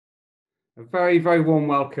A very, very warm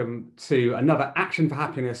welcome to another Action for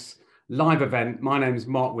Happiness live event. My name is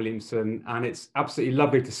Mark Williamson, and it's absolutely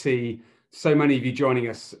lovely to see so many of you joining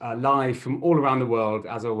us live from all around the world,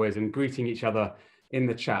 as always, and greeting each other in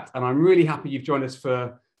the chat. And I'm really happy you've joined us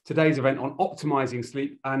for today's event on optimizing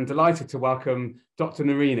sleep, and delighted to welcome Dr.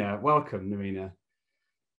 Nerina. Welcome, Nerina.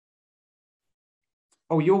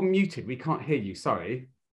 Oh, you're muted. We can't hear you. Sorry.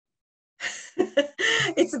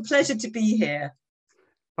 It's a pleasure to be here.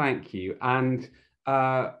 Thank you. And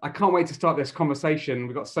I can't wait to start this conversation.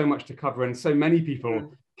 We've got so much to cover and so many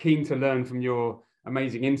people keen to learn from your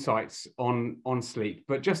amazing insights on sleep.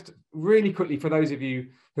 But just really quickly, for those of you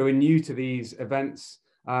who are new to these events,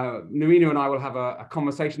 Nerina and I will have a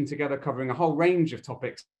conversation together covering a whole range of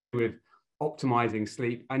topics with optimizing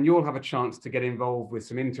sleep. And you'll have a chance to get involved with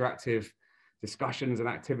some interactive discussions and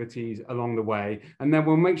activities along the way. And then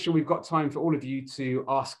we'll make sure we've got time for all of you to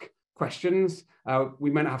ask questions. We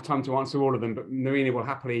may not have time to answer all of them, but Nerina will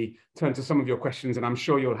happily turn to some of your questions, and I'm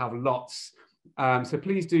sure you'll have lots. So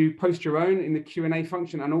please do post your own in the Q&A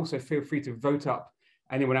function, and also feel free to vote up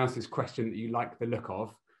anyone else's question that you like the look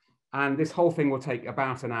of. And this whole thing will take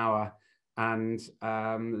about an hour, and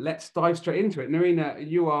let's dive straight into it. Nerina,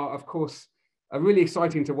 you are, of course, really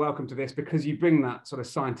exciting to welcome to this because you bring that sort of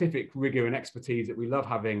scientific rigor and expertise that we love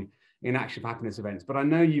having in Action for Happiness events. But I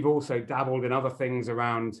know you've also dabbled in other things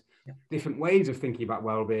around different ways of thinking about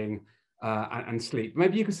well-being and sleep.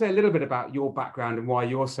 Maybe you could say a little bit about your background and why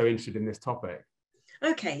you're so interested in this topic.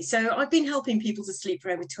 Okay, so I've been helping people to sleep for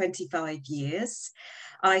over 25 years.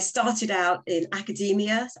 I started out in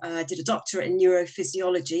academia. I did a doctorate in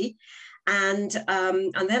neurophysiology. And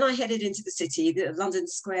then I headed into the city, the London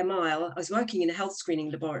Square Mile. I was working in a health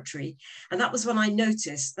screening laboratory. And that was when I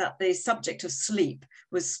noticed that the subject of sleep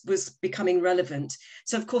was becoming relevant.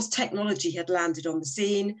 So, of course, technology had landed on the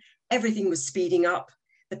scene. Everything was speeding up,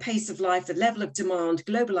 the pace of life, the level of demand,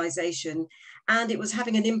 globalization, and it was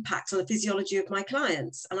having an impact on the physiology of my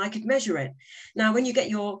clients. And I could measure it. Now, when you get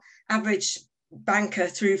your average banker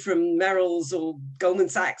through from Merrill's or Goldman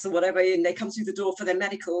Sachs or whatever, and they come through the door for their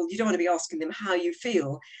medical, you don't want to be asking them how you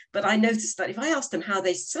feel. But I noticed that if I asked them how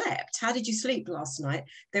they slept, how did you sleep last night,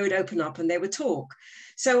 they would open up and they would talk.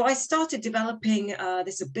 So I started developing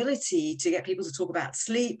this ability to get people to talk about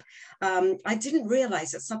sleep. I didn't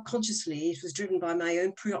realize that subconsciously it was driven by my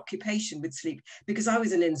own preoccupation with sleep, because I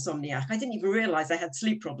was an insomniac. I didn't even realize I had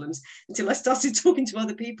sleep problems until I started talking to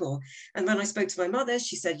other people. And when I spoke to my mother,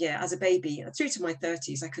 she said, yeah, as a baby, through to my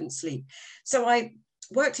 30s, I couldn't sleep. So I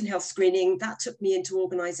worked in health screening. That took me into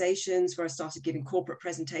organizations where I started giving corporate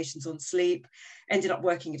presentations on sleep, ended up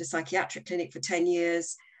working at a psychiatric clinic for 10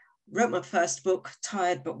 years, wrote my first book,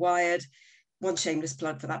 Tired But Wired. One shameless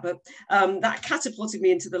plug for that book. That catapulted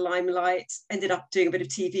me into the limelight, ended up doing a bit of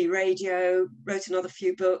TV, radio, wrote another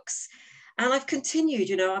few books. And I've continued,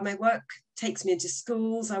 you know, my work takes me into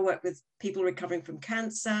schools. I work with people recovering from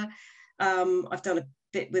cancer. I've done a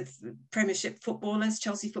bit with Premiership footballers,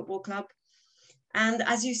 Chelsea Football Club. And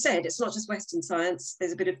as you said, it's not just Western science.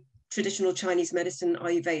 There's a bit of traditional Chinese medicine,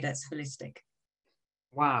 Ayurveda, it's holistic.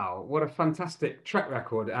 Wow, what a fantastic track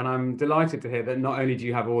record. And I'm delighted to hear that not only do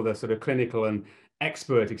you have all the sort of clinical and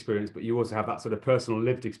expert experience, but you also have that sort of personal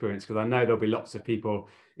lived experience, because I know there'll be lots of people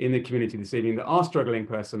in the community this evening that are struggling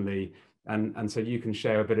personally. And so you can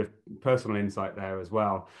share a bit of personal insight there as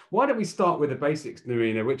well. Why don't we start with the basics,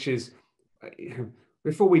 Nerina, which is,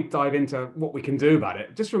 before we dive into what we can do about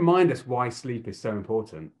it, just remind us why sleep is so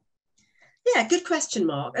important. Yeah, good question,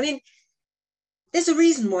 Mark. I mean, there's a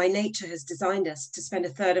reason why nature has designed us to spend a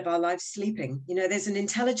third of our lives sleeping. You know, there's an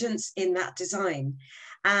intelligence in that design.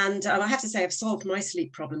 And I have to say, I've solved my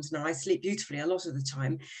sleep problems now. I sleep beautifully a lot of the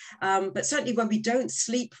time. But certainly when we don't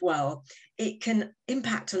sleep well, it can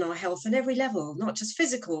impact on our health on every level, not just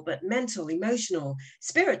physical, but mental, emotional,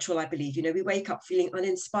 spiritual, I believe. You know, we wake up feeling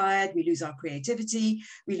uninspired, we lose our creativity,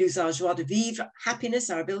 we lose our joie de vivre, happiness,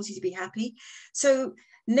 our ability to be happy. So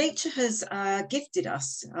nature has gifted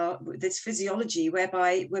us with this physiology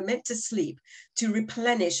whereby we're meant to sleep to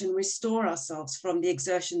replenish and restore ourselves from the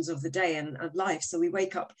exertions of the day and life. So we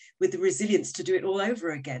wake up with the resilience to do it all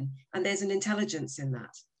over again. And there's an intelligence in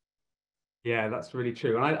that. Yeah, that's really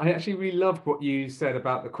true. And I actually really loved what you said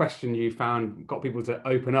about the question you found got people to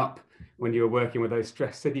open up when you were working with those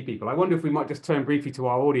stress city people. I wonder if we might just turn briefly to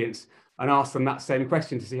our audience and ask them that same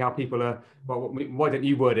question to see how people are, well, why don't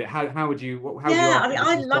you word it? How would you, I mean,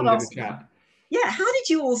 I love asking. Yeah, how did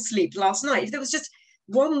you all sleep last night? If there was just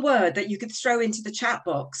one word that you could throw into the chat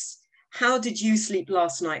box, how did you sleep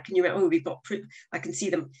last night? Can you, oh, we've got, I can see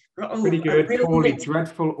them. Oh, pretty good, poorly,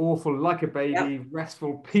 dreadful, awful, like a baby,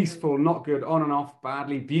 restful, peaceful, not good, on and off,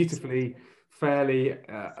 badly, beautifully, fairly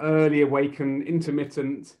early awaken,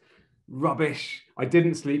 intermittent, rubbish. I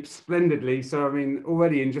didn't sleep splendidly. So, I mean,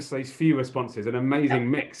 already in just those few responses, an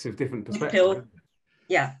amazing mix of different perspectives.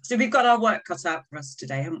 Yeah. So we've got our work cut out for us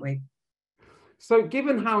today, haven't we? So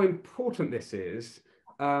given how important this is,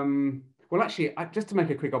 well, actually, just to make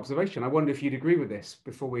a quick observation, I wonder if you'd agree with this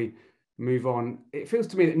before we move on. It feels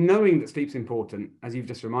to me that knowing that sleep's important, as you've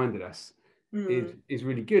just reminded us, is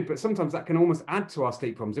really good. But sometimes that can almost add to our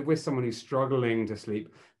sleep problems. If we're someone who's struggling to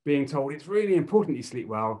sleep, being told it's really important you sleep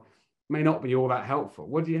well may not be all that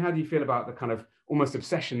helpful. How do you feel about the kind of almost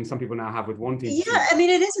obsession some people now have with wanting to sleep? I mean,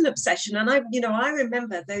 it is an obsession, and I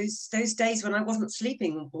remember those days when I wasn't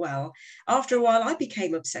sleeping well. After a while I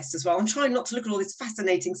became obsessed as well. I'm trying not to look at all this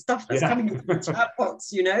fascinating stuff that's coming into the chat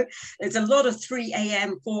box. There's a lot of 3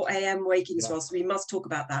 a.m 4 a.m wakings as well, so we must talk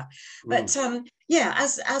about that. But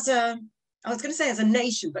I was going to say as a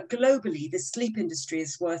nation, but globally, the sleep industry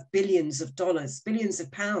is worth billions of dollars, billions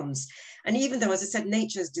of pounds. And even though, as I said,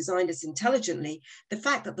 nature has designed us intelligently, the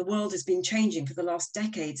fact that the world has been changing for the last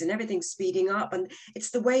decades and everything's speeding up, and it's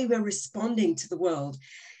the way we're responding to the world.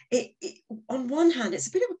 On one hand, it's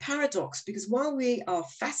a bit of a paradox, because while we are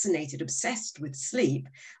fascinated, obsessed with sleep,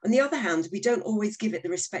 on the other hand, we don't always give it the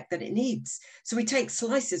respect that it needs. So we take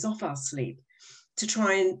slices off our sleep to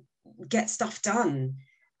try and get stuff done.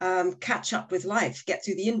 Catch up with life, get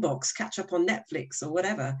through the inbox, catch up on Netflix or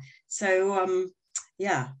whatever. So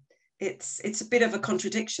it's a bit of a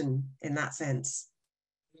contradiction in that sense.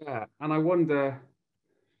 Yeah, and I wonder,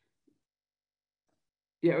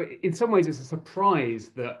 in some ways it's a surprise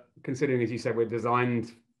that, considering, as you said, we're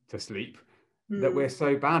designed to sleep, that we're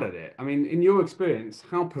so bad at it. I mean, in your experience,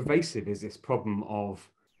 how pervasive is this problem of,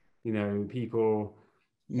 people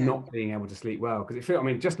not being able to sleep well? Because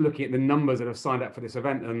just looking at the numbers that have signed up for this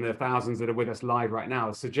event and the thousands that are with us live right now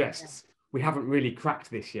suggests we haven't really cracked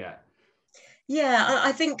this yet.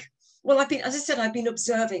 I think, well, as I said, I've been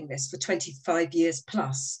observing this for 25 years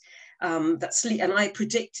plus. That sleep, and I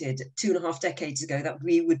predicted 2.5 decades ago that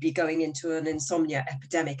we would be going into an insomnia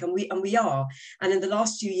epidemic, and we are. And in the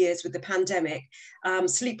last few years with the pandemic,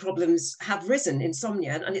 sleep problems have risen,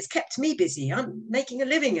 insomnia, and it's kept me busy. I'm making a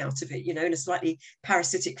living out of it, in a slightly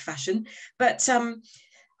parasitic fashion. But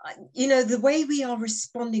the way we are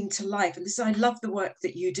responding to life, and I love the work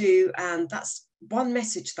that you do, and that's one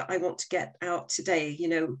message that I want to get out today.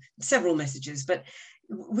 Several messages, but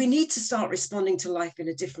we need to start responding to life in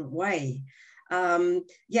a different way.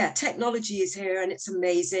 Technology is here and it's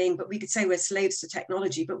amazing, but we could say we're slaves to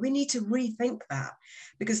technology, but we need to rethink that,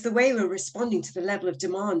 because the way we're responding to the level of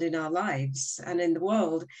demand in our lives and in the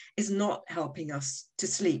world is not helping us to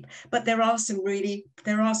sleep. But there are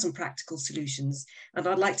some practical solutions, and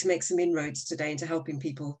I'd like to make some inroads today into helping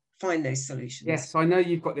people find those solutions. Yes, I know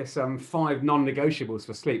you've got this 5 non-negotiables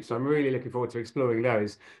for sleep, so I'm really looking forward to exploring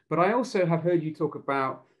those. But I also have heard you talk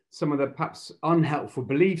about some of the perhaps unhelpful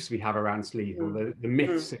beliefs we have around sleep, or the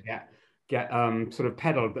myths that get sort of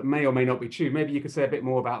peddled that may or may not be true. Maybe you could say a bit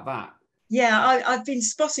more about that. Yeah, I've been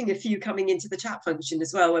spotting a few coming into the chat function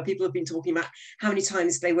as well, where people have been talking about how many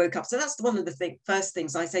times they woke up. So that's one of the first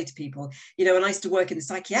things I say to people. When I used to work in the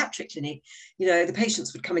psychiatric clinic, the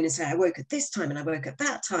patients would come in and say, I woke at this time and I woke at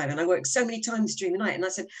that time and I woke so many times during the night. And I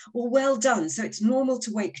said, well done. So it's normal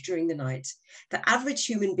to wake during the night. The average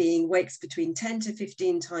human being wakes between 10 to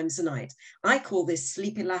 15 times a night. I call this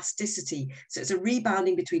sleep elasticity. So it's a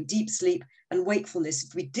rebounding between deep sleep and wakefulness.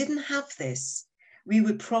 If we didn't have this, we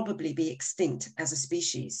would probably be extinct as a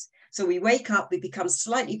species. So we wake up, we become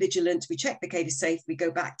slightly vigilant, we check the cave is safe, we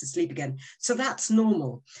go back to sleep again. So that's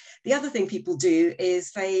normal. The other thing people do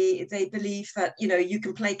is they believe that, you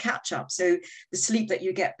can play catch up. So the sleep that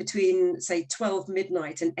you get between, say, 12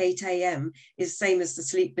 midnight and 8 a.m. is the same as the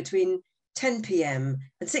sleep between 10 p.m.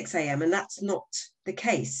 and 6 a.m. And that's not the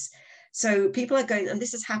case. So people are going, and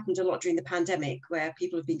this has happened a lot during the pandemic, where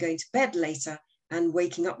people have been going to bed later and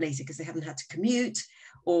waking up later because they haven't had to commute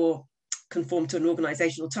or conform to an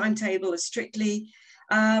organizational timetable as strictly.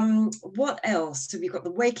 What else? So we've got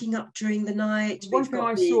the waking up during the night. One thing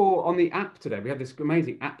I saw on the app today, we have this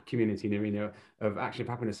amazing app community, Nerina, of Action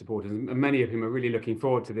for Happiness supporters, and many of whom are really looking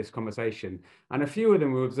forward to this conversation. And a few of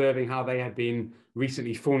them were observing how they had been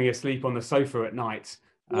recently falling asleep on the sofa at night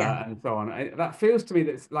and so on. That feels to me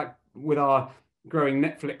that it's like with our growing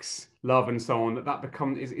Netflix love and so on, that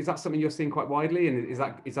becomes, is that something you're seeing quite widely, and is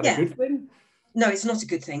that a good thing? No, it's not a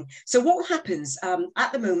good thing. So what happens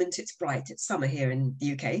at the moment, it's bright, it's summer here in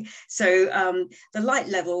the UK. So the light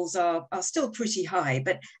levels are still pretty high,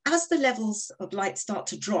 but as the levels of light start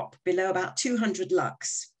to drop below about 200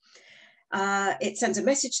 lux, it sends a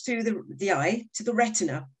message through the eye to the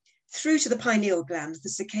retina through to the pineal gland, the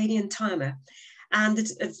circadian timer. And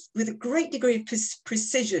with a great degree of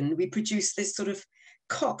precision, we produce this sort of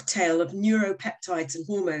cocktail of neuropeptides and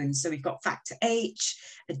hormones. So we've got factor H,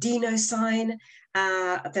 adenosine,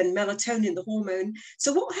 then melatonin, the hormone.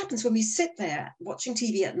 So what happens when we sit there watching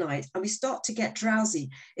TV at night and we start to get drowsy?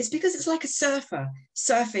 It's because it's like a surfer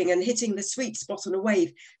surfing and hitting the sweet spot on a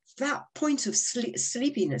wave. That point of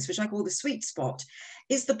sleepiness, which I call the sweet spot,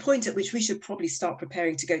 is the point at which we should probably start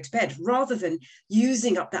preparing to go to bed, rather than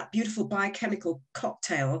using up that beautiful biochemical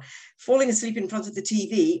cocktail, falling asleep in front of the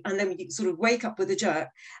TV, and then you sort of wake up with a jerk,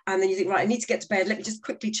 and then you think, right, I need to get to bed. Let me just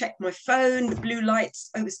quickly check my phone. The blue light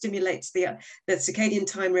overstimulates the circadian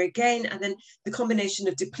timer again, and then the combination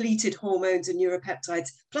of depleted hormones and neuropeptides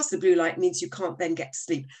plus the blue light means you can't then get to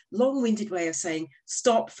sleep. Long-winded way of saying,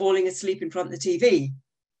 stop falling asleep in front of the TV.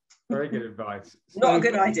 Very good advice. Not a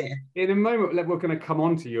good idea. In a moment, we're going to come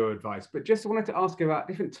on to your advice, but just wanted to ask about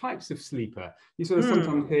different types of sleeper. You sort of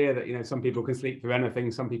sometimes hear that, you know, some people can sleep through anything.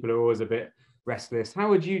 Some people are always a bit restless. How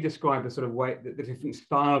would you describe the sort of way, the different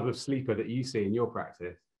styles of sleeper that you see in your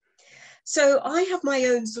practice? So I have my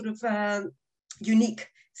own sort of unique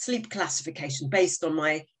sleep classification based on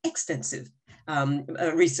my extensive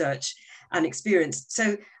research and experience.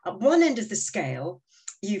 So at one end of the scale,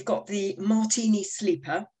 you've got the martini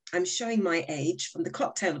sleeper. I'm showing my age, from the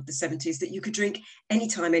cocktail of the 70s, that you could drink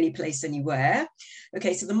anytime, any place, anywhere.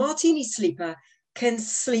 Okay, so the martini sleeper can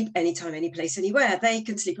sleep anytime, any place, anywhere. They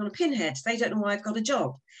can sleep on a pinhead. They don't know why I've got a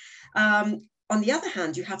job. On the other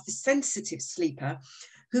hand, you have the sensitive sleeper,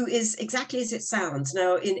 who is exactly as it sounds.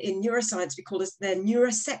 Now, in neuroscience, we call this their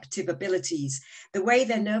neuroceptive abilities. The way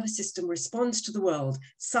their nervous system responds to the world,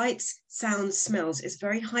 sights, sounds, smells, is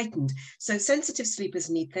very heightened. So sensitive sleepers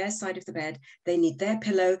need their side of the bed. They need their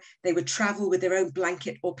pillow. They would travel with their own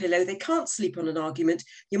blanket or pillow. They can't sleep on an argument.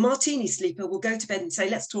 Your martini sleeper will go to bed and say,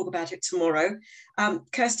 let's talk about it tomorrow.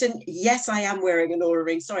 Kirsten, yes, I am wearing an Aura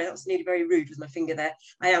ring. Sorry, that was nearly very rude with my finger there.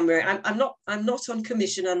 I am wearing, I'm not on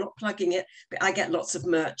commission. I'm not plugging it, but I get lots of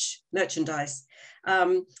merchandise.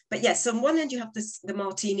 But yes, on one end you have the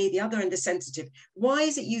martini, the other end the sensitive. Why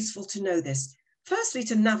is it useful to know this? Firstly,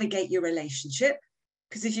 to navigate your relationship,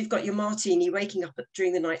 because if you've got your martini waking up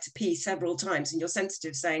during the night to pee several times and you're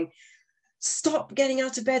sensitive saying, stop getting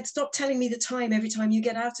out of bed, stop telling me the time every time you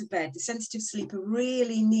get out of bed. The sensitive sleeper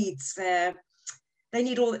really needs they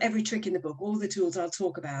need every trick in the book, all the tools I'll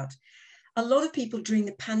talk about. A lot of people during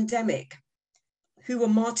the pandemic who were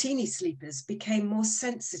martini sleepers became more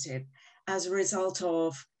sensitive as a result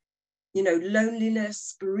of, you know,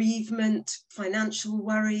 loneliness, bereavement, financial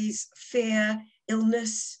worries, fear,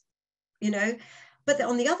 illness, you know. But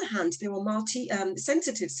on the other hand, there were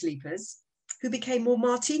sensitive sleepers who became more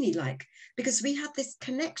martini-like, because we had this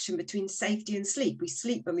connection between safety and sleep. We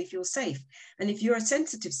sleep when we feel safe. And if you're a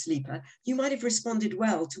sensitive sleeper, you might have responded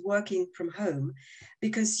well to working from home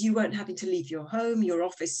because you weren't having to leave your home, your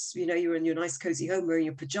office, you know, you're in your nice cozy home wearing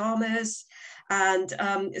your pajamas. And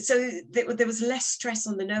so there was less stress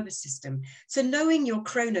on the nervous system. So knowing your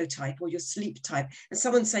chronotype or your sleep type, and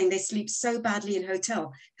someone saying they sleep so badly in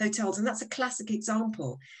hotels, and that's a classic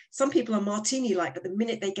example. Some people are martini-like, but the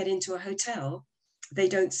minute they get into a hotel, they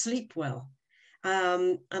don't sleep well.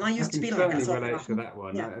 And I used to be like that. I can relate to that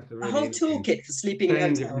one. Yeah, That's a whole toolkit for sleeping in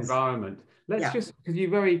hotels. Environment. Let's just, because you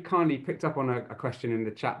very kindly picked up on a question in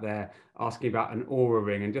the chat there asking about an Aura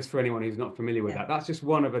ring, and just for anyone who's not familiar with that, that's just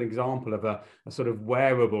one of an example of a sort of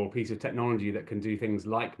wearable piece of technology that can do things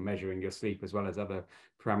like measuring your sleep as well as other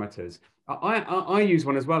parameters. I use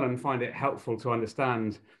one as well and find it helpful to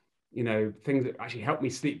understand, you know, things that actually help me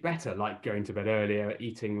sleep better, like going to bed earlier,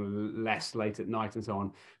 eating less late at night and so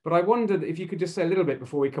on. But I wondered if you could just say a little bit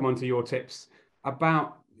before we come on to your tips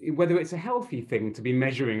about whether it's a healthy thing to be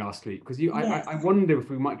measuring our sleep, because yes. I wonder if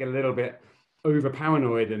we might get a little bit over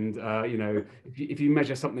paranoid and you know, if you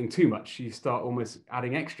measure something too much, you start almost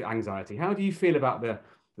adding extra anxiety. How do you feel about the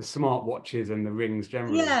smart watches and the rings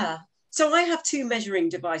generally? Yeah, so I have 2 measuring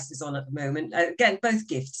devices on at the moment, again, both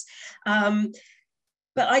gifts.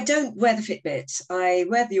 But I don't wear the Fitbit. I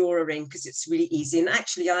wear the Aura ring because it's really easy. And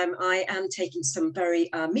actually, I am taking some very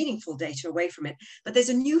meaningful data away from it. But there's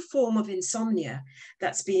a new form of insomnia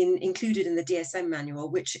that's been included in the DSM manual,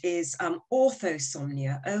 which is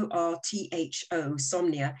orthosomnia, O-R-T-H-O,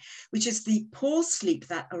 somnia, which is the poor sleep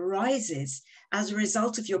that arises as a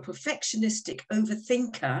result of your perfectionistic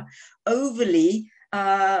overthinker, overly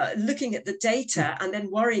looking at the data and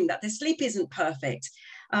then worrying that the sleep isn't perfect.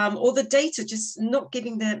 Or the data just not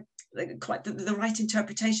giving the quite the right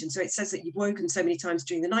interpretation. So it says that you've woken so many times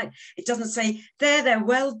during the night. It doesn't say, there,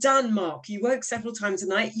 well done, Mark. You woke several times a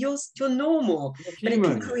night. You're normal. You're human.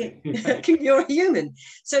 But it can create, you're a human.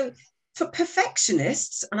 So for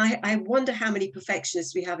perfectionists, and I wonder how many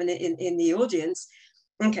perfectionists we have in the audience.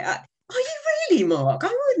 Okay, are you really, Mark? I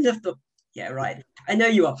wouldn't have thought. Yeah, right. I know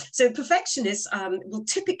you are. So perfectionists will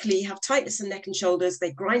typically have tightness in neck and shoulders.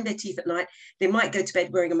 They grind their teeth at night. They might go to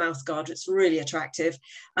bed wearing a mouth guard. It's really attractive.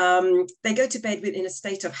 They go to bed in a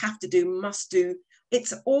state of have to do, must do.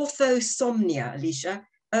 It's orthosomnia, Alicia.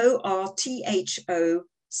 O-R-T-H-O,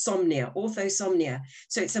 somnia, orthosomnia.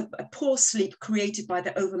 So it's a poor sleep created by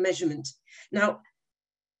the overmeasurement. Now,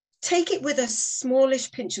 take it with a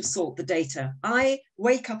smallish pinch of salt, the data. I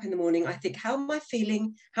wake up in the morning, I think, how am I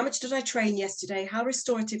feeling? How much did I train yesterday? How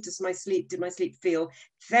restorative did my sleep feel?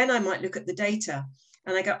 Then I might look at the data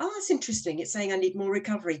and I go, oh, that's interesting. It's saying I need more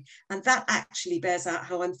recovery. And that actually bears out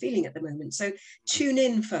how I'm feeling at the moment. So tune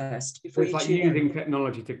in first before you tune in. It's like using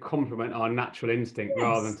technology to complement our natural instinct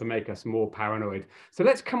rather than to make us more paranoid. So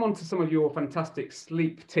let's come on to some of your fantastic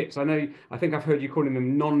sleep tips. I think I've heard you calling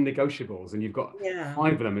them non-negotiables, and you've got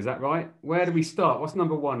 5 of them. Is that right? Where do we start? What's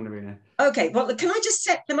number 1, Nerina? Okay, well, can I just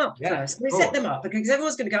set them up first? Can we set them up? Because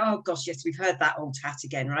everyone's going to go, oh gosh, yes, we've heard that old hat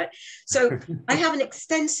again, right? So I have an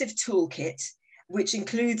extensive toolkit which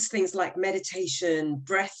includes things like meditation,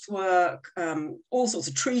 breath work, all sorts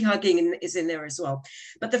of tree hugging is in there as well.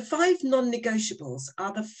 But the 5 non-negotiables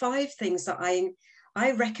are the 5 things that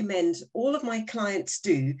I recommend all of my clients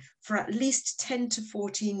do for at least 10 to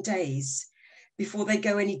 14 days before they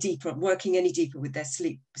go any deeper, working any deeper with their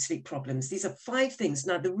sleep problems. These are 5 things.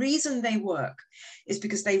 Now, the reason they work is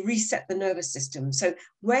because they reset the nervous system. So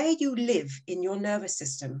where you live in your nervous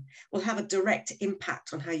system will have a direct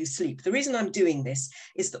impact on how you sleep. The reason I'm doing this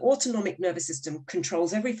is the autonomic nervous system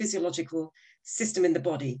controls every physiological system in the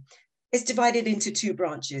body. It's divided into 2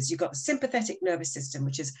 branches. You've got the sympathetic nervous system,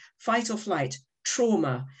 which is fight or flight,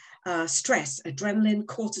 trauma, stress, adrenaline,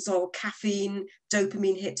 cortisol, caffeine,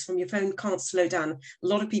 dopamine hits from your phone can't slow down. A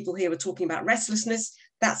lot of people here were talking about restlessness.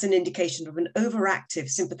 That's an indication of an overactive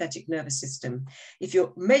sympathetic nervous system. If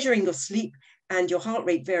you're measuring your sleep and your heart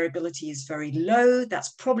rate variability is very low, that's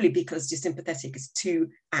probably because your sympathetic is too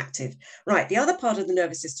active. Right, the other part of the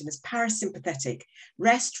nervous system is parasympathetic: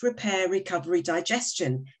 rest, repair, recovery,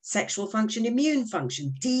 digestion, sexual function, immune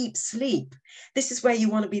function, deep sleep. This is where you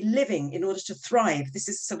want to be living in order to thrive. This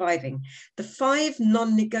is surviving. The 5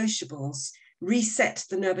 non-negotiables reset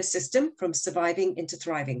the nervous system from surviving into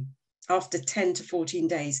thriving after 10 to 14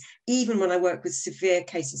 days, even when I work with severe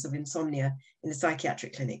cases of insomnia in the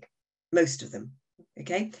psychiatric clinic. Most of them.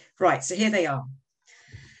 Okay, right, so here they are.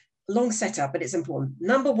 Long setup, but it's important.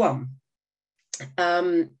 Number 1,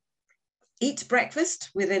 eat breakfast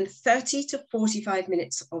within 30 to 45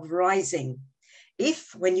 minutes of rising.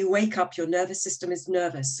 If when you wake up, your nervous system is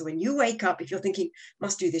nervous. So when you wake up, if you're thinking,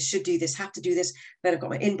 must do this, should do this, have to do this, then I've got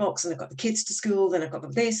my inbox and I've got the kids to school, then I've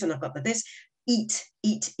got this and I've got this, eat,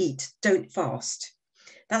 eat, eat, don't fast.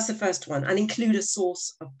 That's the first one, and include a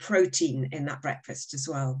source of protein in that breakfast as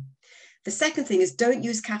well. The second thing is don't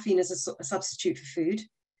use caffeine as a substitute for food.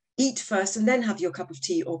 Eat first and then have your cup of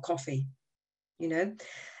tea or coffee. You know,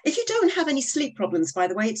 if you don't have any sleep problems, by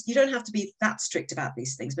the way, you don't have to be that strict about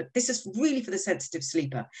these things, but this is really for the sensitive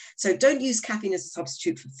sleeper. So don't use caffeine as a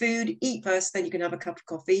substitute for food. Eat first, then you can have a cup of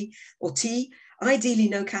coffee or tea. Ideally,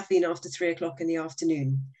 no caffeine after 3 o'clock in the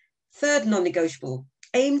afternoon. Third non-negotiable,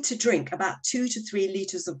 aim to drink about 2 to 3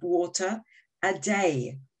 liters of water a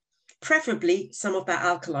day. Preferably some of that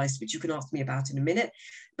alkalized, which you can ask me about in a minute,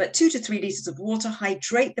 but 2 to 3 liters of water,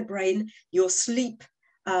 hydrate the brain, your sleep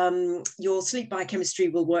biochemistry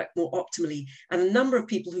will work more optimally. And a number of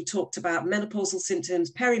people who talked about menopausal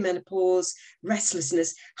symptoms, perimenopause,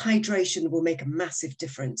 restlessness, hydration will make a massive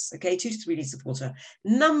difference. Okay, 2 to 3 liters of water.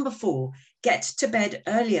 Number 4, get to bed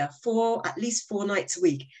earlier for at least 4 nights a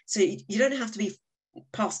week. So you don't have to be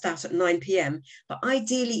passed out at 9 p.m., but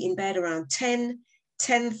ideally in bed around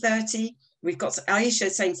 10:30. We've got Aisha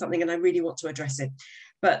saying something and I really want to address it,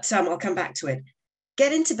 but I'll come back to it.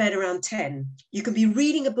 Get into bed around 10. You can be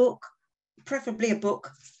reading a book, preferably a book,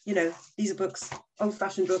 you know, these are books,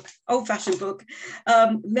 old-fashioned book,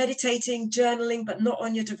 meditating, journaling, but not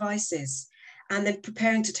on your devices. And then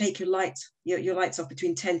preparing to take your lights off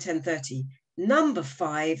between 10:30. Number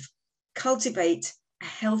 5, cultivate a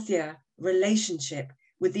healthier relationship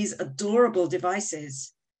with these adorable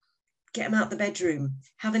devices. Get them out the bedroom,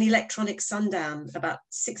 have an electronic sundown about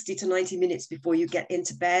 60 to 90 minutes before you get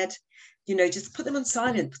into bed. You know, just put them on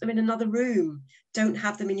silent, put them in another room. Don't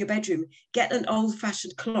have them in your bedroom. Get an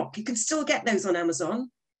old-fashioned clock. You can still get those on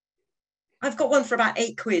Amazon. I've got one for about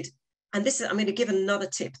 £8. And this is, I'm going to give another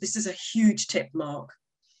tip. This is a huge tip, Mark.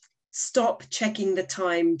 Stop checking the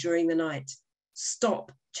time during the night.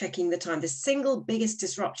 Stop checking the time. The single biggest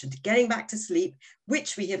disruption to getting back to sleep,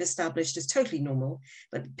 which we have established is totally normal,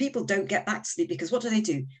 but people don't get back to sleep because what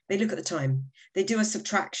do? They look at the time. They do a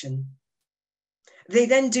subtraction. They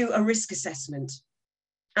then do a risk assessment.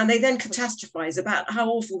 And they then catastrophize about how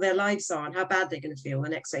awful their lives are and how bad they're going to feel the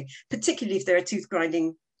next day, particularly if they're a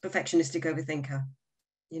tooth-grinding, perfectionistic overthinker,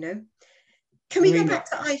 you know? Can we go back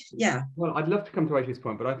to yeah? Well, I'd love to come to Ashley's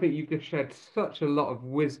point, but I think you've just shared such a lot of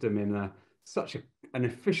wisdom in such an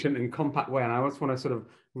efficient and compact way, and I just want to sort of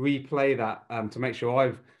replay that to make sure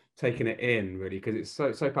I've taken it in really, because it's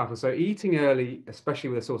so powerful. So eating early,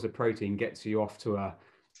 especially with a source of protein, gets you off to a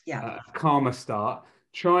calmer start.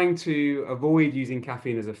 Trying to avoid using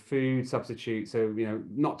caffeine as a food substitute, so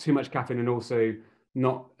not too much caffeine, and also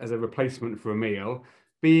not as a replacement for a meal.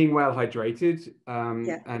 Being well hydrated,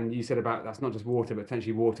 and you said about that's not just water, but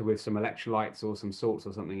potentially water with some electrolytes or some salts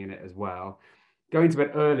or something in it as well. Going to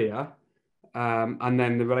bed earlier, and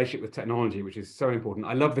then the relationship with technology, which is so important.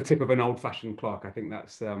 I love the tip of an old-fashioned clock. I think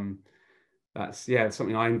that's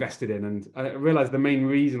something I invested in, and I realized the main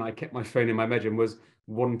reason I kept my phone in my bedroom was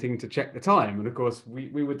wanting to check the time. And of course,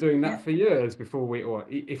 we were doing that for years before or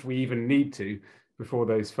if we even need to, before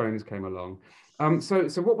those phones came along.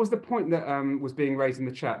 So what was the point that was being raised in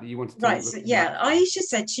the chat that you wanted to? Right. So, Aisha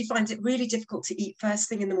said she finds it really difficult to eat first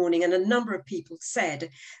thing in the morning, and a number of people said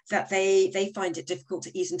that they find it difficult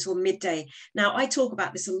to eat until midday. Now, I talk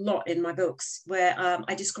about this a lot in my books, where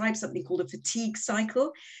I describe something called a fatigue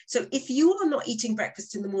cycle. So if you are not eating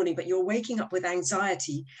breakfast in the morning, but you're waking up with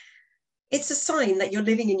anxiety, it's a sign that you're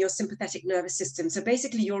living in your sympathetic nervous system. So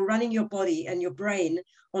basically you're running your body and your brain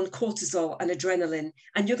on cortisol and adrenaline,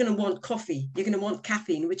 and you're going to want coffee. You're going to want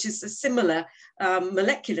caffeine, which is a similar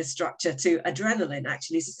molecular structure to adrenaline,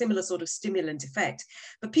 actually. It's a similar sort of stimulant effect.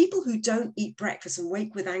 But people who don't eat breakfast and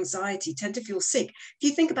wake with anxiety tend to feel sick. If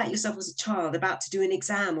you think about yourself as a child about to do an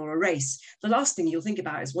exam or a race, the last thing you'll think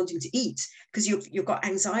about is wanting to eat, because you've got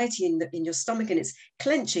anxiety in your stomach and it's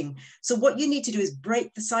clenching. So what you need to do is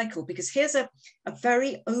break the cycle, because here's a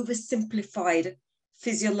very oversimplified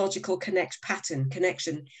physiological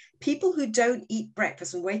connection. People who don't eat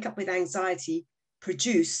breakfast and wake up with anxiety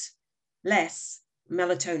produce less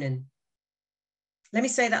melatonin. Let me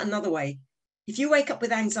say that another way. If you wake up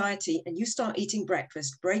with anxiety and you start eating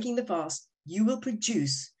breakfast, breaking the fast, you will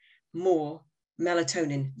produce more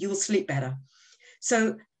melatonin. You will sleep better.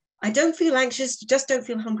 So I don't feel anxious, you just don't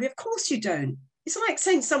feel hungry. Of course you don't. It's like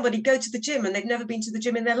saying somebody go to the gym and they've never been to the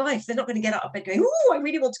gym in their life. They're not going to get out of bed going, oh, I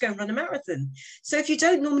really want to go and run a marathon. So if you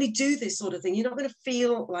don't normally do this sort of thing, you're not going to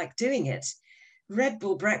feel like doing it. Red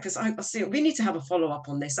Bull breakfast, I see. We need to have a follow-up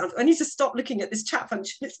on this. I need to stop looking at this chat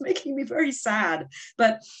function. It's making me very sad.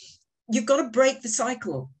 But you've got to break the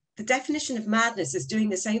cycle. The definition of madness is doing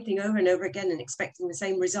the same thing over and over again and expecting the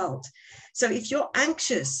same result. So if you're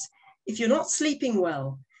anxious, if you're not sleeping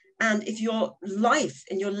well, and if your life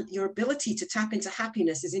and your ability to tap into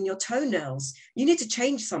happiness is in your toenails, you need to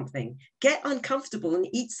change something. Get uncomfortable and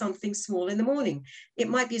eat something small in the morning. It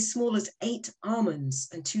might be as small as 8 almonds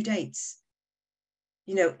and 2 dates,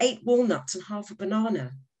 8 walnuts and half a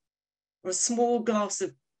banana, or a small glass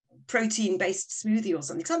of protein-based smoothie or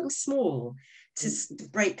something small to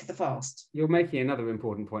break the fast. You're making another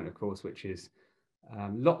important point, of course, which is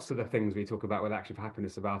lots of the things we talk about with Action for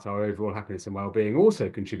Happiness about our overall happiness and well-being also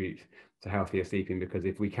contribute to healthier sleeping, because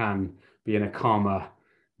if we can be in a calmer,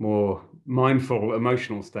 more mindful,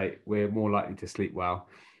 emotional state, we're more likely to sleep well.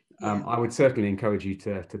 I would certainly encourage you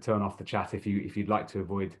to turn off the chat if you'd like to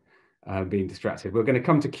avoid being distracted. We're going to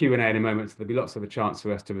come to Q&A in a moment, so there'll be lots of a chance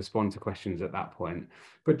for us to respond to questions at that point.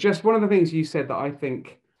 But just one of the things you said that I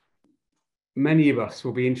think many of us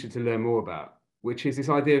will be interested to learn more about, which is this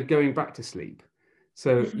idea of going back to sleep.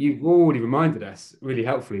 So you've already reminded us really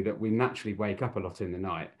helpfully that we naturally wake up a lot in the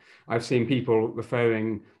night. I've seen people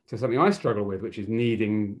referring to something I struggle with, which is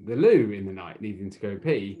needing the loo in the night, needing to go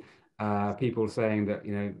pee. People saying that,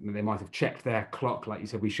 they might have checked their clock, like you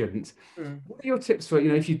said, we shouldn't. What are your tips for,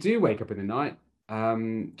 if you do wake up in the night,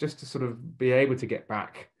 just to sort of be able to get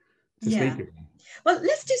back to sleep again? Well,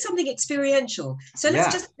 let's do something experiential. So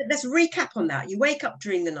let's recap on that. You wake up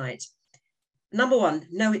during the night. Number 1,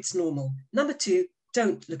 know it's normal. Number 2,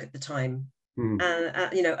 don't look at the time.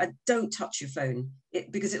 And don't touch your phone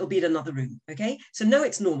because it'll be in another room. Okay, so know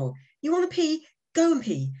it's normal. You want to pee, go and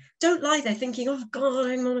pee. Don't lie there thinking, oh God,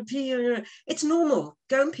 I want to pee. It's normal.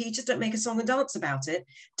 Go and pee. Just don't make a song and dance about it.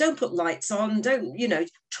 Don't put lights on. Don't,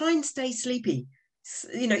 try and stay sleepy.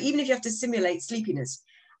 Even if you have to simulate sleepiness.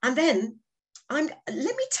 And then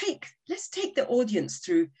let's take the audience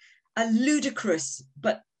through a ludicrous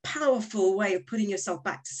but powerful way of putting yourself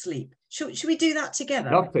back to sleep. Should we do that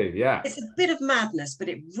together? Love to, yeah. It's a bit of madness, but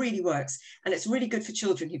it really works. And it's really good for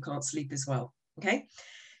children who can't sleep as well. Okay.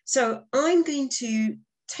 So I'm going to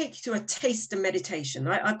take you to a taster meditation.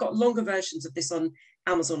 I've got longer versions of this on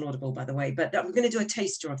Amazon Audible, by the way, but I'm going to do a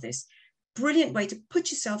taster of this. Brilliant way to put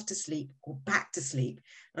yourself to sleep or back to sleep.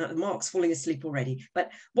 Mark's falling asleep already, but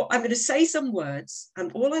what I'm going to say some words,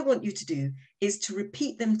 and all I want you to do is to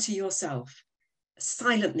repeat them to yourself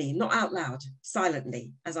silently, not out loud,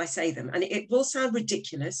 silently as I say them. And it will sound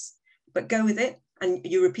ridiculous, but go with it and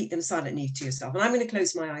you repeat them silently to yourself. And I'm going to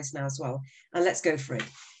close my eyes now as well, and let's go for it.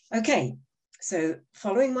 Okay, so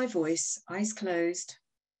following my voice, eyes closed.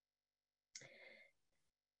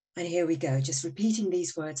 And here we go, just repeating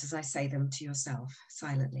these words as I say them to yourself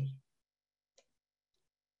silently.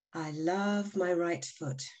 I love my right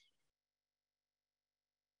foot.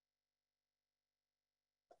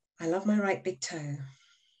 I love my right big toe.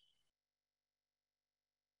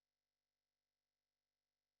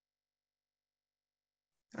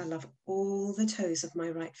 I love all the toes of my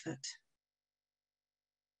right foot.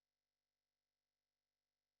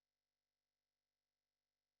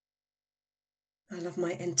 I love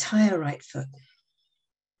my entire right foot.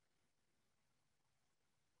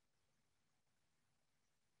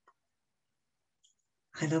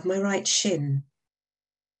 I love my right shin.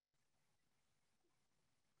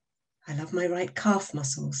 I love my right calf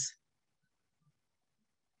muscles.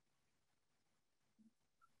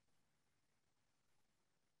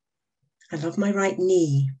 I love my right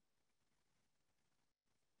knee.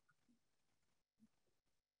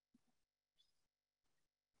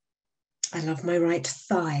 I love my right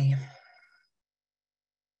thigh.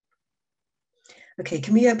 Okay,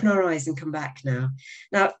 can we open our eyes and come back now?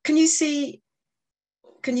 Now, can you see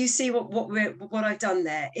what I've done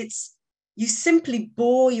there? It's, you simply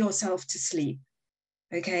bore yourself to sleep,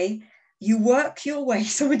 okay? You work your way,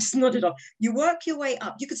 someone just nodded off. You work your way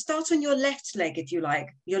up. You could start on your left leg if you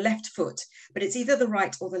like, your left foot, but it's either the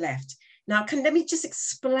right or the left. Now, let me just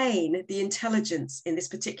explain the intelligence in this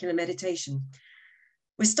particular meditation.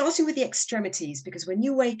 We're starting with the extremities because when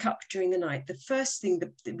you wake up during the night, the first thing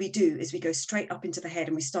that we do is we go straight up into the head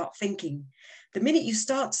and we start thinking. The minute you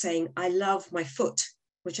start saying, I love my foot,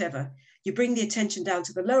 whichever, you bring the attention down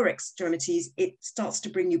to the lower extremities, it starts to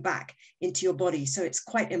bring you back into your body. So it's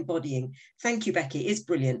quite embodying. Thank you, Becky. It's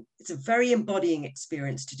brilliant. It's a very embodying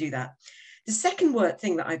experience to do that. The second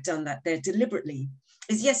thing that I've done that there deliberately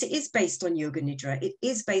is, yes, it is based on yoga nidra. It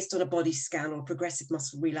is based on a body scan or progressive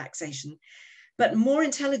muscle relaxation. But more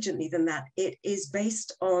intelligently than that, it is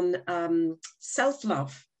based on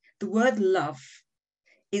self-love. The word love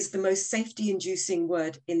is the most safety-inducing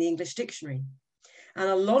word in the English dictionary. And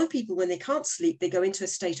a lot of people, when they can't sleep, they go into a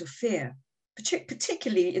state of fear,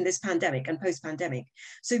 particularly in this pandemic and post-pandemic.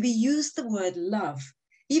 So we use the word love,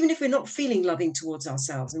 even if we're not feeling loving towards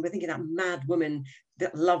ourselves. And we're thinking that mad woman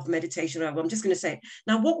that love meditation. I'm just going to say it.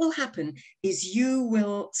 Now, what will happen is you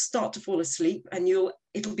will start to fall asleep and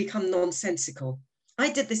it'll become nonsensical. I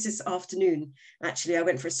did this afternoon, actually. I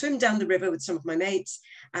went for a swim down the river with some of my mates,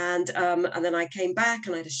 and then I came back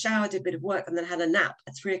and I had a shower, did a bit of work, and then had a nap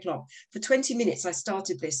at 3 o'clock. For 20 minutes, I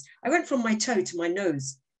started this. I went from my toe to my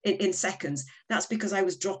nose in seconds. That's because I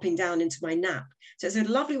was dropping down into my nap. So it's a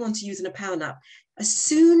lovely one to use in a power nap. As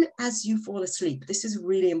soon as you fall asleep, this is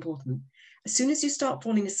really important. As soon as you start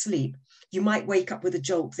falling asleep, you might wake up with a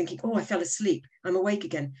jolt thinking, oh, I fell asleep. I'm awake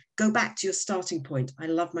again. Go back to your starting point. I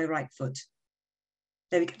love my right foot.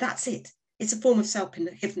 There we go. That's it. It's a form of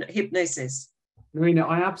self-hypnosis. Nerina,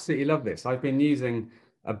 I absolutely love this. I've been using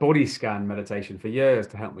a body scan meditation for years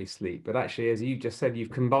to help me sleep. But actually, as you just said,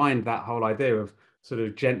 you've combined that whole idea of sort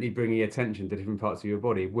of gently bringing attention to different parts of your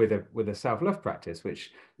body with a self-love practice,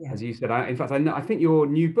 which, yeah, as you said, in fact, I think your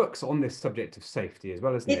new book's on this subject of safety as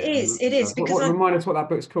well, isn't it? It is. Because remind us what that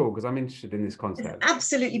book's called, because I'm interested in this concept.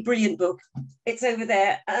 Absolutely brilliant book. It's over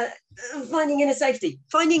there. Finding Inner Safety.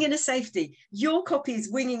 Finding Inner Safety. Your copy is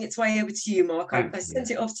winging its way over to you, Mark. I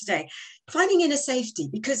sent it off today. Finding Inner Safety,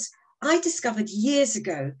 because I discovered years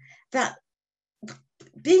ago that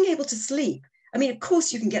being able to sleep, I mean, of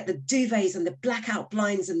course, you can get the duvets and the blackout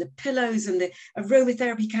blinds and the pillows and the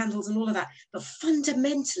aromatherapy candles and all of that. But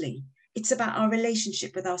fundamentally, it's about our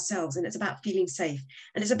relationship with ourselves, and it's about feeling safe.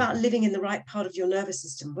 And it's about living in the right part of your nervous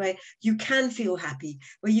system where you can feel happy,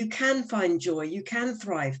 where you can find joy, you can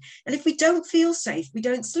thrive. And if we don't feel safe, we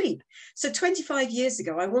don't sleep. So 25 years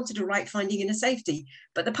ago, I wanted to write Finding Inner Safety,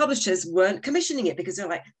 but the publishers weren't commissioning it because they're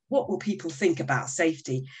like, what will people think about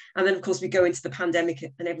safety? And then, of course, we go into the pandemic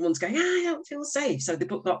and everyone's going, I don't feel safe. So the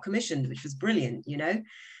book got commissioned, which was brilliant, you know.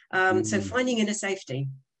 So Finding Inner Safety.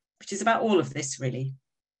 which is about all of this, really.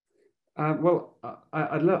 Well,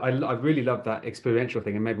 I really love that experiential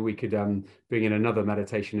thing, and maybe we could bring in another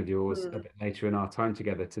meditation of yours a bit later in our time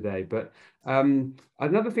together today. But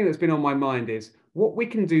another thing that's been on my mind is what we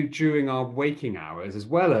can do during our waking hours, as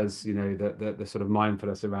well as, you know, the sort of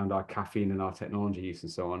mindfulness around our caffeine and our technology use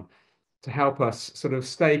and so on, to help us sort of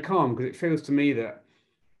stay calm. Because it feels to me that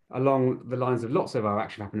along the lines of lots of our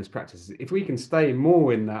action happiness practices, if we can stay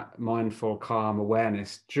more in that mindful, calm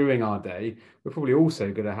awareness during our day, we're probably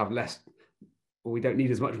also going to have less, or we don't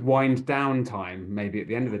need as much wind down time maybe at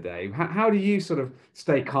the end of the day. How do you sort of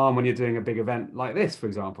stay calm when you're doing a big event like this, for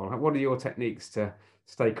example? What are your techniques to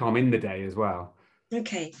stay calm in the day as well?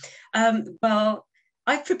 Okay. Well,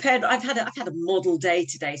 I've had a model day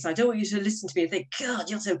today, so I don't want you to listen to me and think, God,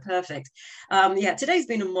 you're so perfect. Yeah, today's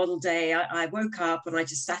been a model day. I woke up and I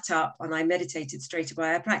just sat up and I meditated straight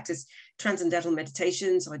away. I practiced transcendental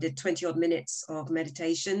meditation, so I did 20 odd minutes of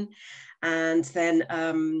meditation, and then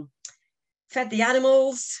fed the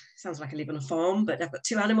animals. Sounds like I live on a farm, but I've got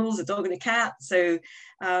 2 animals, a dog and a cat. So,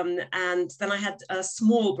 and then I had a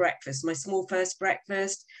small breakfast, my small first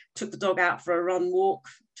breakfast, took the dog out for a run walk,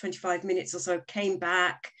 25 minutes or so, came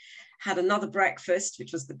back, had another breakfast,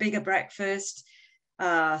 which was the bigger breakfast,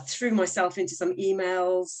 threw myself into some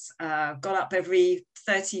emails, got up every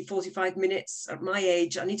 30, 45 minutes. At my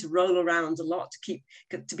age, I need to roll around a lot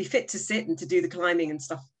to be fit to sit and to do the climbing and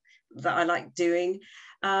stuff that I like doing.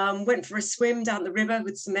 Went for a swim down the river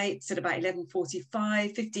with some mates at about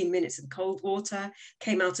 11:45, 15 minutes in cold water,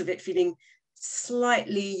 came out of it feeling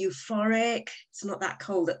slightly euphoric. It's not that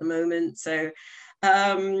cold at the moment. So,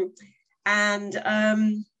 and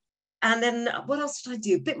then what else did I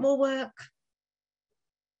do? A bit more work,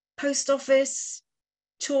 post office,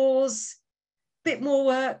 chores, bit more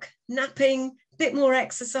work, napping, bit more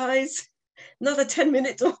exercise, another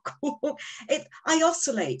 10-minute dog walk. I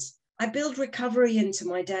oscillate. I build recovery into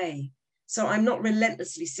my day. So I'm not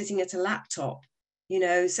relentlessly sitting at a laptop, you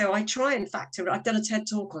know, so I try and factor, I've done a TED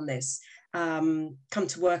talk on this, Come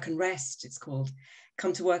to Work and Rest, it's called,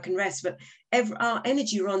 Come to Work and Rest, but our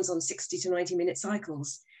energy runs on 60 to 90-minute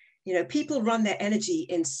cycles. You know, people run their energy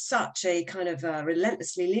in such a kind of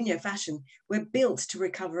relentlessly linear fashion. We're built to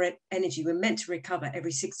recover energy. We're meant to recover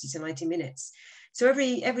every 60 to 90 minutes. So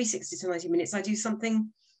every 60 to 90 minutes, I do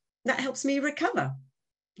something that helps me recover.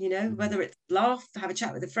 You know, whether it's laugh, have a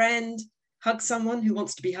chat with a friend, hug someone who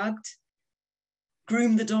wants to be hugged,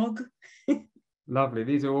 groom the dog. Lovely.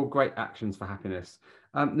 These are all great actions for happiness.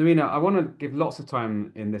 Nerina, I want to give lots of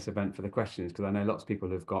time in this event for the questions, because I know lots of people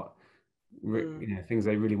have got you know, things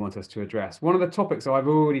they really want us to address. One of the topics that I've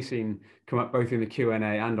already seen come up both in the Q&A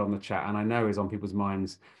and on the chat, and I know is on people's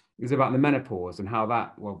minds, is about the menopause and how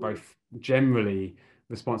that, well, both generally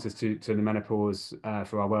responses to the menopause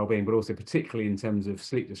for our well-being, but also particularly in terms of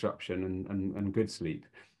sleep disruption and good sleep.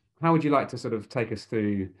 How would you like to sort of take us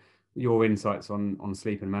through your insights on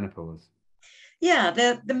sleep and menopause? Yeah,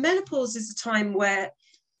 the menopause is a time where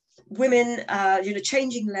women, you know,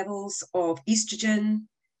 changing levels of estrogen,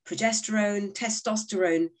 progesterone,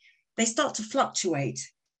 testosterone, they start to fluctuate,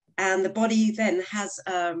 and the body then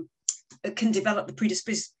can develop the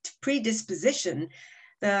predisposition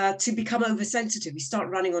to become oversensitive. We start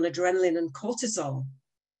running on adrenaline and cortisol.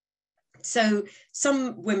 So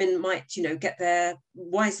some women might, you know,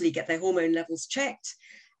 wisely get their hormone levels checked,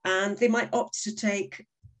 and they might opt to take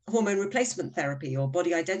hormone replacement therapy or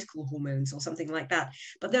body identical hormones or something like that.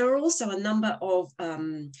 But there are also a number of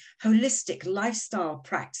holistic lifestyle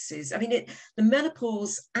practices. I mean, the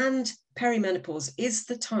menopause and perimenopause is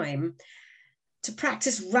the time to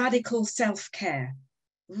practice radical self-care,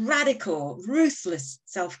 radical, ruthless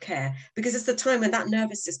self-care, because it's the time when that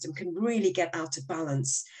nervous system can really get out of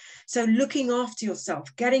balance. So looking after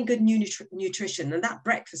yourself, getting good nutrition, and that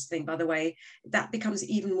breakfast thing, by the way, that becomes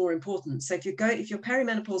even more important. So if you're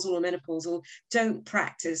perimenopausal or menopausal, don't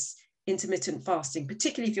practice intermittent fasting,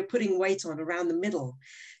 particularly if you're putting weight on around the middle.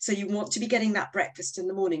 So you want to be getting that breakfast in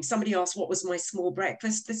the morning. Somebody asked, what was my small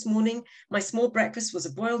breakfast this morning? My small breakfast was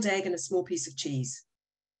a boiled egg and a small piece of cheese.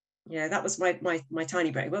 Yeah, that was my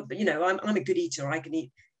tiny breakfast. But you know, I'm a good eater. I can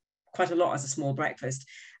eat quite a lot as a small breakfast.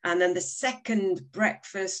 And then the second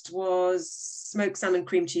breakfast was smoked salmon,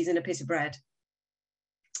 cream cheese, and a piece of bread.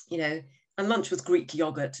 You know, and lunch was Greek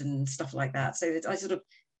yogurt and stuff like that. So I sort of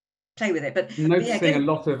play with it. But I'm noticing a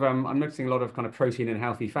lot of kind of protein and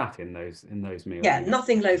healthy fat in those meals. Yeah,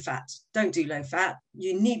 nothing low fat. Don't do low fat.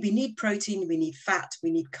 We need protein, we need fat,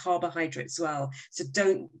 we need carbohydrates as well. So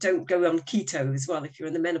don't go on keto as well if you're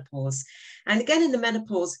in the menopause. And again, in the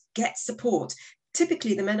menopause, get support.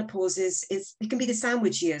 typically the menopause is it can be the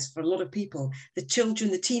sandwich years for a lot of people. The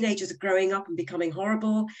children, the teenagers are growing up and becoming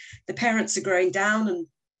horrible. The parents are growing down and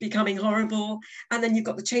becoming horrible. And then you've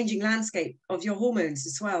got the changing landscape of your hormones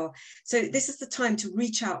as well. So this is the time to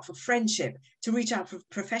reach out for friendship, to reach out for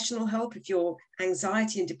professional help if your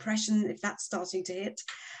anxiety and depression, if that's starting to hit.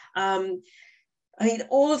 I mean,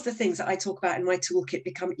 all of the things that I talk about in my toolkit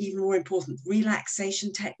become even more important.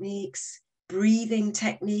 Relaxation techniques, breathing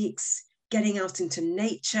techniques, getting out into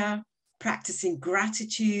nature, practicing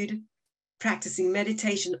gratitude, practicing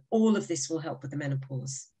meditation. All of this will help with the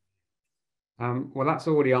menopause. Well, that's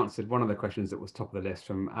already answered one of the questions that was top of the list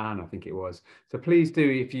from Anne, I think it was. So please do,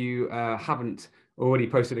 if you haven't already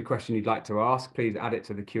posted a question you'd like to ask, please add it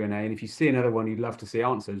to the Q&A. And if you see another one you'd love to see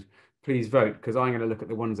answered, please vote, because I'm going to look at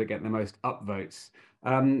the ones that get the most upvotes.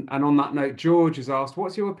 And on that note, George has asked,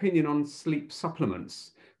 what's your opinion on sleep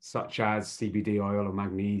supplements, such as CBD oil or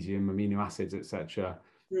magnesium, amino acids, etc.?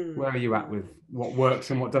 Where are you at with what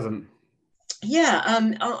works and what doesn't? Yeah,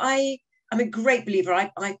 I'm a great believer.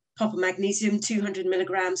 I pop a magnesium, 200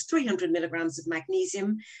 milligrams, 300 milligrams of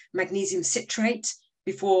magnesium citrate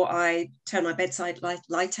before I turn my bedside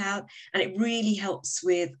light out. And it really helps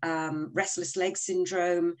with restless leg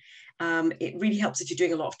syndrome. It really helps if you're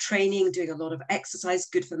doing a lot of training, doing a lot of exercise,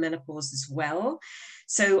 good for menopause as well.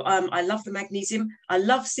 So I love the magnesium. I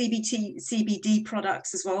love CBD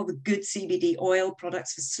products as well, the good CBD oil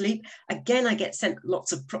products for sleep. Again, I get sent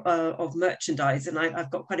lots of merchandise, and I've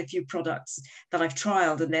got quite a few products that I've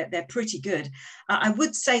trialed, and they're pretty good. I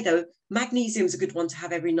would say, though, magnesium is a good one to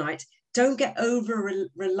have every night. Don't get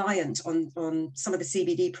over-reliant on some of the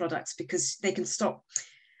CBD products, because they can stop.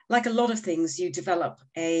 Like a lot of things, you develop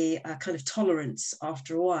a kind of tolerance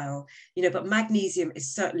after a while, but magnesium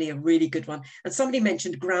is certainly a really good one. And somebody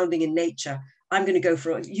mentioned grounding in nature. I'm going to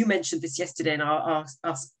go you mentioned this yesterday in our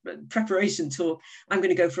preparation talk. I'm going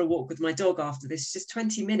to go for a walk with my dog after this, just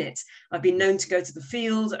 20 minutes. I've been known to go to the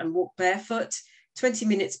field and walk barefoot, 20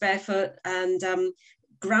 minutes barefoot, and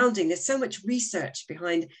grounding. There's so much research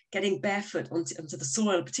behind getting barefoot onto the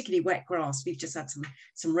soil, particularly wet grass. We've just had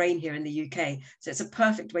some rain here in the UK. So it's a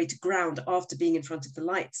perfect way to ground after being in front of the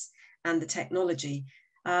lights and the technology.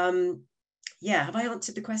 Yeah, have I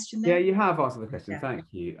answered the question there? Yeah, you have answered the question. Yeah. Thank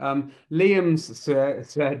you. Liam's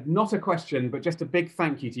said, not a question, but just a big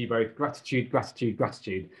thank you to you both. Gratitude, gratitude,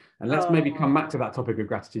 gratitude. And let's maybe come back to that topic of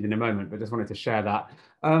gratitude in a moment, but just wanted to share that.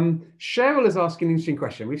 Cheryl is asking an interesting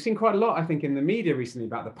question. We've seen quite a lot, I think, in the media recently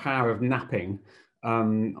about the power of napping.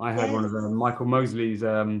 I heard one of Michael Mosley's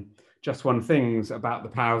Just One Things about the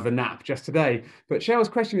power of the nap just today. But Cheryl's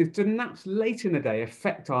question is, do naps late in the day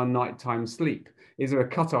affect our nighttime sleep? Is there a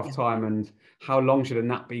cutoff time, and how long should a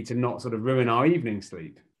nap be to not sort of ruin our evening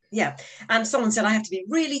sleep? Yeah, and someone said I have to be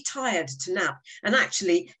really tired to nap. And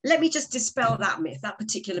actually, let me just dispel that myth, that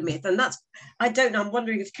particular myth. And I don't know, I'm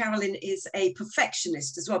wondering if Carolyn is a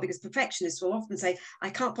perfectionist as well, because perfectionists will often say,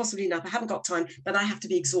 I can't possibly nap, I haven't got time, but I have to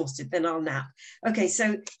be exhausted, then I'll nap. Okay,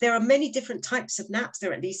 so there are many different types of naps.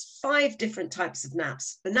 There are at least 5 different types of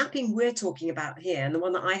naps. The napping we're talking about here, and the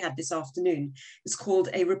one that I had this afternoon, is called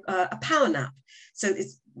a power nap. So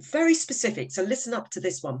it's very specific. So listen up to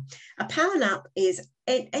this one. A power nap is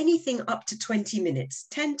anything up to 20 minutes,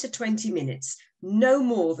 10 to 20 minutes, no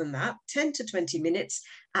more than that, 10 to 20 minutes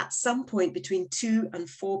at some point between 2 and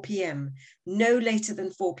 4 p.m., no later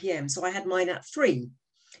than 4 p.m. So I had mine at 3.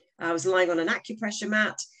 I was lying on an acupressure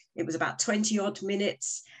mat. It was about 20 odd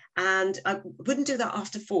minutes. And I wouldn't do that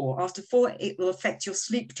after 4. After 4, it will affect your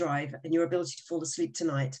sleep drive and your ability to fall asleep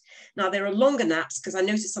tonight. Now, there are longer naps, because I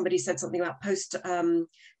noticed somebody said something about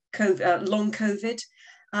long COVID.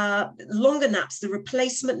 Longer naps, the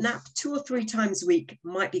replacement nap 2 or 3 times a week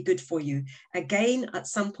might be good for you. Again, at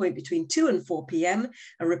some point between 2 and 4 p.m,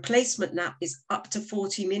 a replacement nap is up to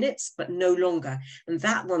 40 minutes, but no longer. And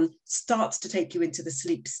that one starts to take you into the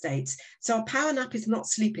sleep states. So a power nap is not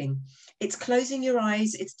sleeping. It's closing your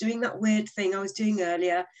eyes. It's doing that weird thing I was doing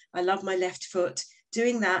earlier. I love my left foot.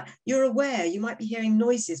 Doing that, you're aware, you might be hearing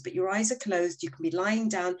noises, but your eyes are closed. You can be lying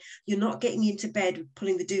down. You're not getting into bed,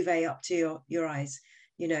 pulling the duvet up to your eyes,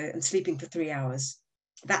 and sleeping for 3 hours.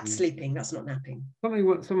 That's sleeping, that's not napping.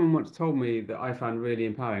 Someone once told me that I found really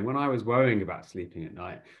empowering. When I was worrying about sleeping at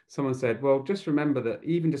night, someone said, well, just remember that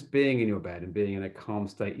even just being in your bed and being in a calm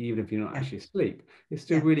state, even if you're not actually asleep, is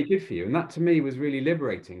still really good for you. And that to me was really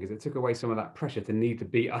liberating, because it took away some of that pressure to need to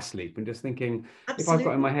be asleep, and just thinking, if I've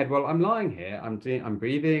got in my head, well, I'm lying here, I'm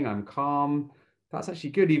breathing, I'm calm, that's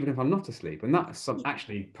actually good, even if I'm not asleep. And that's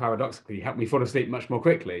actually paradoxically helped me fall asleep much more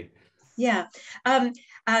quickly. Yeah. And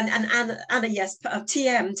Anna, yes,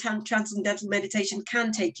 transcendental meditation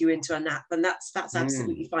can take you into a nap, and that's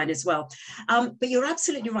absolutely fine as well. But you're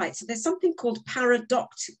absolutely right. So there's something called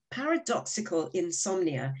paradoxical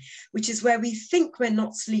insomnia, which is where we think we're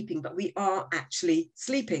not sleeping, but we are actually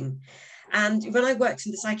sleeping. And when I worked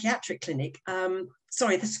in the psychiatric clinic,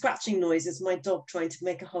 sorry, the scratching noise is my dog trying to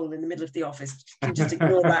make a hole in the middle of the office. You can just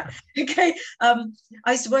ignore that. Okay.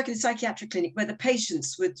 I used to work in a psychiatric clinic where the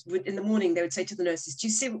patients would in the morning, they would say to the nurses, do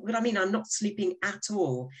you see what I mean? I'm not sleeping at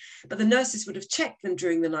all. But the nurses would have checked them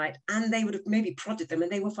during the night, and they would have maybe prodded them, and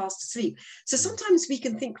they were fast asleep. So sometimes we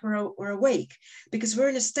can think we're awake because we're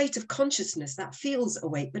in a state of consciousness that feels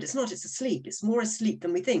awake, but it's not, it's asleep. It's more asleep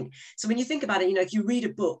than we think. So when you think about it, you know, if you read a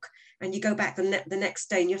book and you go back the next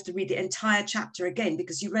day and you have to read the entire chapter again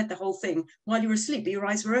because you read the whole thing while you were asleep, but your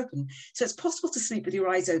eyes were open. So it's possible to sleep with your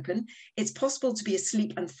eyes open. It's possible to be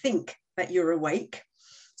asleep and think that you're awake.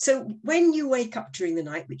 So when you wake up during the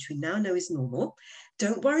night, which we now know is normal,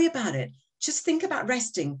 don't worry about it. Just think about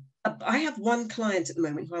resting. I have one client at the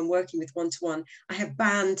moment who I'm working with one-to-one. I have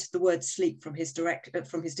banned the word sleep from his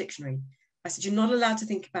dictionary. I said, you're not allowed to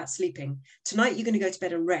think about sleeping. Tonight, you're going to go to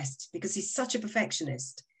bed and rest, because he's such a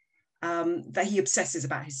perfectionist. That he obsesses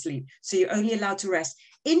about his sleep. So you're only allowed to rest.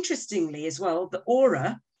 Interestingly as well, the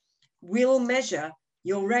aura will measure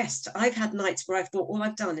your rest. I've had nights where I've thought all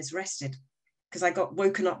I've done is rested, because I got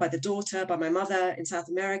woken up by the daughter, by my mother in South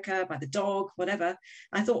America, by the dog, whatever.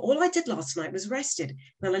 I thought all I did last night was rested.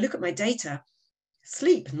 Then I look at my data,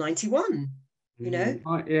 sleep 91, you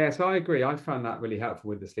know? Yes, I agree. I found that really helpful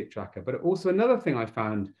with the sleep tracker. But also another thing I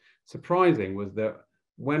found surprising was that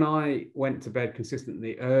when I went to bed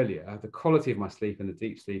consistently earlier, the quality of my sleep and the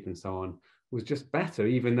deep sleep and so on was just better,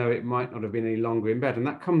 even though it might not have been any longer in bed. And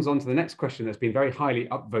that comes on to the next question that's been very highly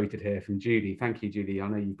upvoted here from Judy. Thank you, Judy. I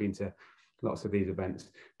know you've been to lots of these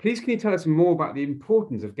events. Please, can you tell us more about the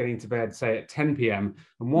importance of getting to bed, say, at 10 p.m.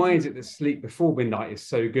 and why is it that sleep before midnight is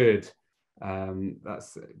so good?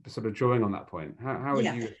 That's sort of drawing on that point. How would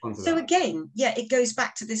you respond to that? So again, yeah, it goes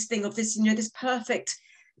back to this thing of this, you know, this perfect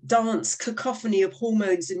dance cacophony of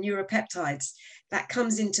hormones and neuropeptides that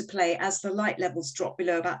comes into play as the light levels drop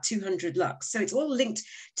below about 200 lux. So it's all linked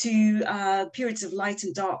to periods of light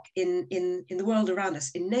and dark in the world around us,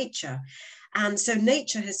 in nature. And so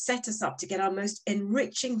nature has set us up to get our most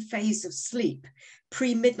enriching phase of sleep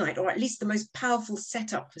pre-midnight, or at least the most powerful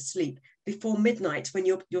setup for sleep before midnight, when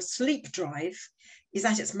your sleep drive is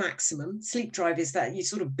at its maximum. Sleep drive is that you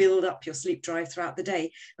sort of build up your sleep drive throughout the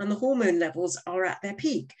day, and the hormone levels are at their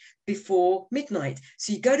peak before midnight.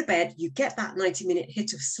 So you go to bed, you get that 90-minute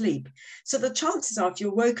hit of sleep. So the chances are, if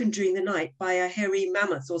you're woken during the night by a hairy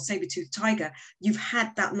mammoth or saber-toothed tiger, you've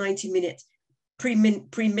had that 90-minute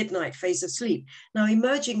pre-midnight phase of sleep. Now,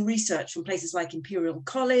 emerging research from places like Imperial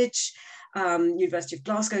College, University of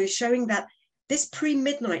Glasgow, is showing that this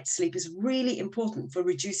pre-midnight sleep is really important for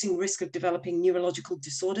reducing risk of developing neurological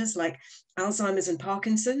disorders like Alzheimer's and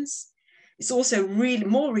Parkinson's. It's also really,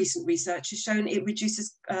 more recent research has shown it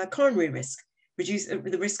reduces coronary risk, reduce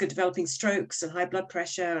the risk of developing strokes and high blood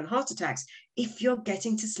pressure and heart attacks if you're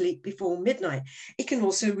getting to sleep before midnight. It can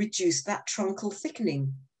also reduce that truncal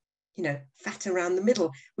thickening, you know, fat around the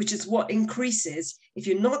middle, which is what increases if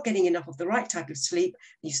you're not getting enough of the right type of sleep.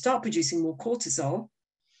 You start producing more cortisol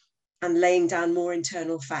and laying down more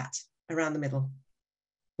internal fat around the middle.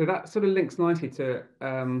 So that sort of links nicely to,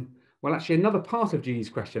 well, actually another part of Judy's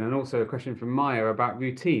question, and also a question from Maya about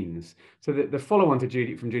routines. So the follow-on to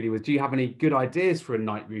Judy was, do you have any good ideas for a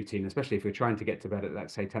night routine, especially if you're trying to get to bed at,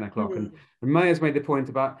 let's say, 10 o'clock? And Maya's made the point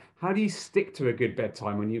about how do you stick to a good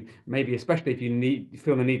bedtime when you, maybe especially if you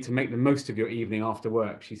feel the need to make the most of your evening after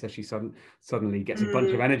work. She says she suddenly gets a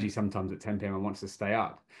bunch of energy sometimes at 10 p.m. and wants to stay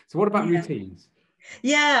up. So what about routines?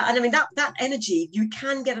 Yeah, and I mean that energy, you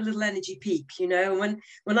can get a little energy peak, you know.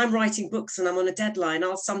 When I'm writing books and I'm on a deadline,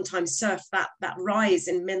 I'll sometimes surf that rise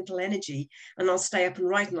in mental energy, and I'll stay up and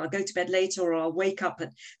write, and I'll go to bed later, or I'll wake up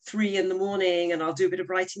at 3 in the morning and I'll do a bit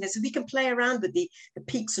of writing there. So we can play around with the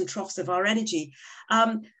peaks and troughs of our energy.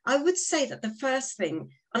 I would say that the first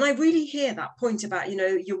thing, and I really hear that point about, you know,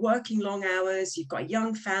 you're working long hours, you've got a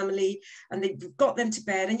young family, and you've got them to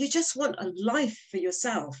bed, and you just want a life for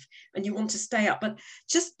yourself, and you want to stay up. But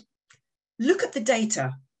just look at the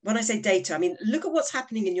data. When I say data, I mean, look at what's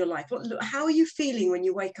happening in your life. How are you feeling when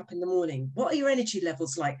you wake up in the morning? What are your energy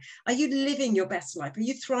levels like? Are you living your best life? Are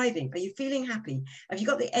you thriving? Are you feeling happy? Have you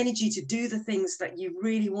got the energy to do the things that you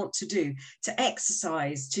really want to do, to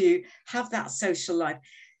exercise, to have that social life?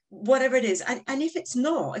 Whatever it is. And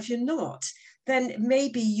if you're not, then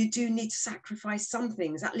maybe you do need to sacrifice some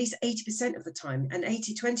things, at least 80% of the time, an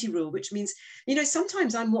 80-20 rule, which means, you know,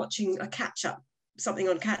 sometimes I'm watching something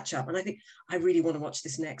on catch up, and I think, I really want to watch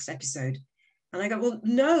this next episode. And I go, well,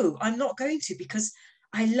 no, I'm not going to, because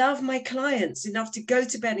I love my clients enough to go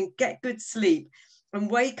to bed and get good sleep and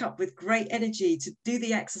wake up with great energy to do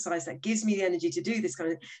the exercise that gives me the energy to do this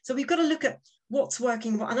kind of thing. So we've got to look at what's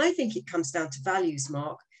working. And I think it comes down to values,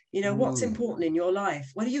 Mark. You know, what's important in your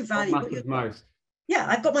life? What do you value? What matters most? Yeah,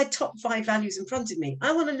 I've got my top 5 values in front of me.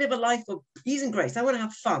 I want to live a life of ease and grace. I want to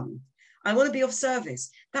have fun. I want to be of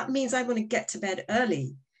service. That means I want to get to bed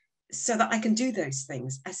early so that I can do those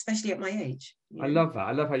things, especially at my age. I love that.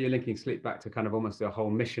 I love how you're linking sleep back to kind of almost a whole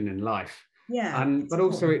mission in life. Yeah. But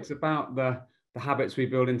also it's about the habits we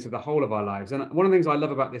build into the whole of our lives. And one of the things I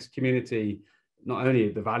love about this community, not only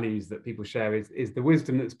the values that people share, is the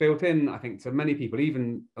wisdom that's built in, I think, to many people,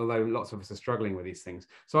 even although lots of us are struggling with these things.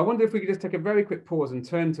 So I wonder if we could just take a very quick pause and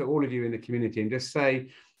turn to all of you in the community and just say,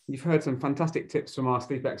 you've heard some fantastic tips from our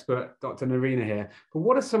sleep expert, Dr. Nerina here, but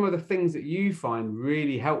what are some of the things that you find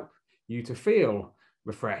really help you to feel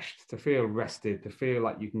refreshed, to feel rested, to feel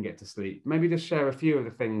like you can get to sleep? Maybe just share a few of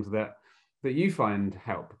the things that you find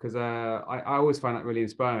help, because I always find that really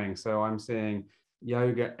inspiring. So I'm seeing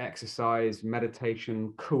yoga, exercise,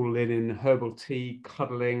 meditation, cool linen, herbal tea,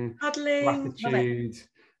 cuddling, gratitude,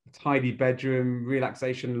 a tidy bedroom,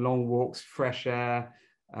 relaxation, long walks, fresh air,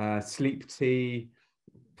 sleep tea,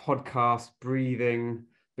 podcast, breathing,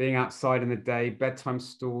 being outside in the day, bedtime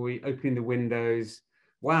story, opening the windows.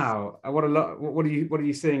 Wow, what a lot! What are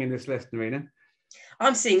you seeing in this list, Nerina?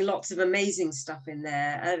 I'm seeing lots of amazing stuff in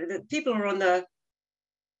there. People are on the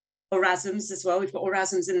orgasms as well. We've got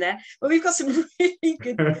orgasms in there, but we've got some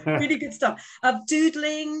really good stuff.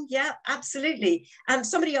 Doodling, yeah, absolutely. And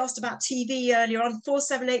somebody asked about TV earlier on.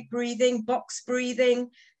 4-7-8 breathing, box breathing.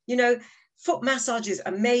 You know, foot massage is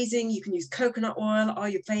amazing. You can use coconut oil,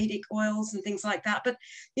 Ayurvedic oils and things like that. But,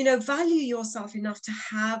 you know, value yourself enough to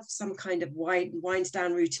have some kind of wind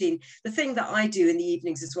down routine. The thing that I do in the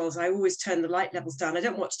evenings as well is I always turn the light levels down. I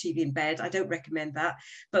don't watch TV in bed. I don't recommend that.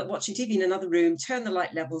 But watching TV in another room, turn the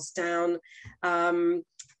light levels down.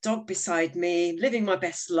 Dog beside me, living my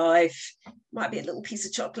best life. Might be a little piece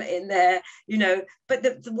of chocolate in there, you know. But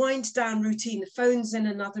the wind down routine, the phone's in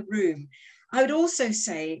another room. I would also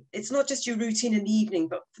say it's not just your routine in the evening,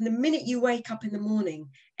 but from the minute you wake up in the morning,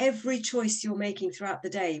 every choice you're making throughout the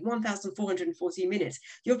day, 1,440 minutes,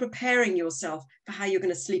 you're preparing yourself for how you're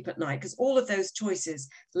going to sleep at night, because all of those choices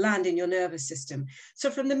land in your nervous system.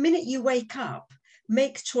 So from the minute you wake up,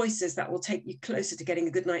 make choices that will take you closer to getting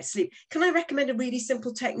a good night's sleep. Can I recommend a really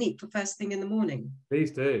simple technique for first thing in the morning?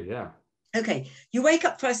 Please do, yeah. Okay, you wake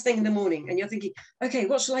up first thing in the morning and you're thinking, okay,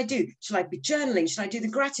 what shall I do? Should I be journaling? Should I do the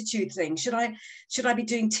gratitude thing? Should I be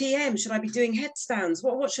doing TM? Should I be doing headstands?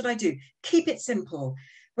 What should I do? Keep it simple.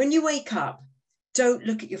 When you wake up, don't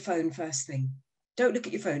look at your phone first thing. Don't look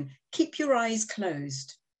at your phone. Keep your eyes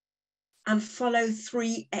closed and follow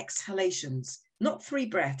 3 exhalations, not 3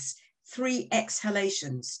 breaths, 3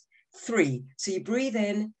 exhalations. 3. So you breathe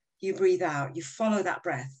in, you breathe out, you follow that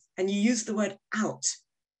breath, and you use the word out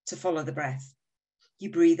to follow the breath. You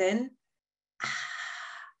breathe in,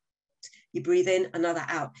 you breathe in, another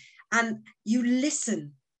out. And you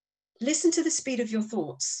listen to the speed of your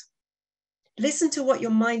thoughts. Listen to what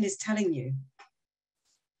your mind is telling you.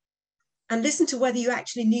 And listen to whether you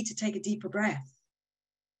actually need to take a deeper breath.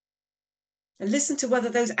 And listen to whether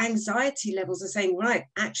those anxiety levels are saying, right,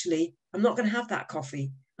 actually, I'm not going to have that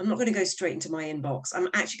coffee. I'm not going to go straight into my inbox. I'm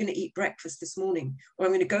actually going to eat breakfast this morning, or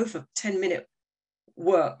I'm going to go for a 10-minute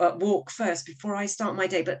walk first before I start my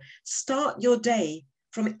day. But start your day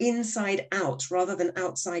from inside out rather than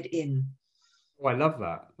outside in. Oh, I love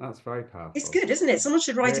that. That's very powerful. It's good, isn't it? Someone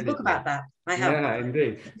should write a book about that. I have. Yeah,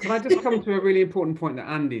 indeed. Can I just come to a really important point that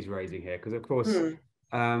Andy's raising here? Because of course,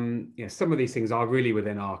 some of these things are really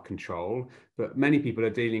within our control, but many people are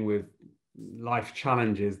dealing with life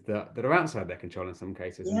challenges that are outside their control in some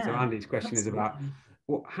cases. Yeah, and so Andy's question is about,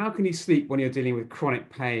 well, how can you sleep when you're dealing with chronic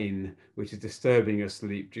pain, which is disturbing your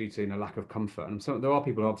sleep due to a lack of comfort? And so there are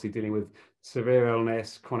people obviously dealing with severe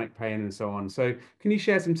illness, chronic pain, and so on. So can you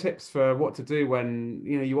share some tips for what to do when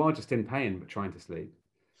you are just in pain but trying to sleep?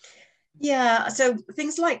 Yeah, so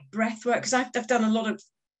things like breath work, because I've done a lot of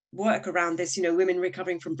work around this, women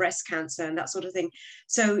recovering from breast cancer and that sort of thing.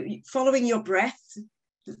 So following your breath,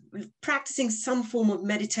 practicing some form of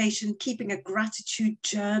meditation, keeping a gratitude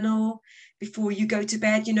journal before you go to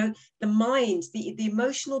bed. The mind, the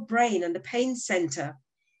emotional brain and the pain center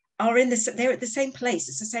are they're at the same place.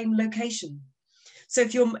 It's the same location. So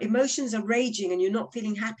if your emotions are raging and you're not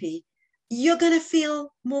feeling happy, you're going to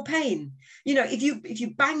feel more pain. You know, if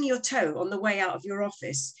you bang your toe on the way out of your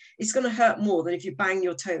office, it's going to hurt more than if you bang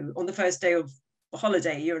your toe on the first day of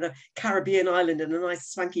holiday. You're in a Caribbean island in a nice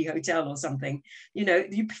swanky hotel or something. You know,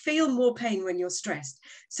 you feel more pain when you're stressed.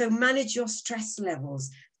 So manage your stress levels.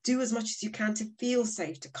 Do as much as you can to feel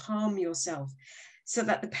safe, to calm yourself, so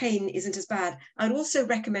that the pain isn't as bad. I'd also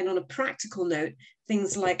recommend, on a practical note,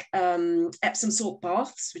 things like Epsom salt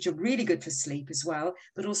baths, which are really good for sleep as well,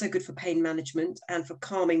 but also good for pain management and for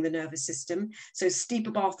calming the nervous system. So steep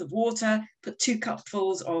a bath of water, put 2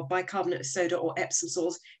 cupfuls of bicarbonate of soda or Epsom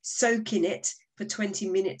salts, soak in it for 20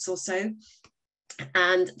 minutes or so.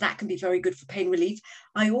 And that can be very good for pain relief.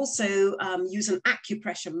 I also use an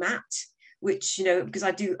acupressure mat, which, you know, because I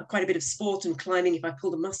do quite a bit of sport and climbing, if I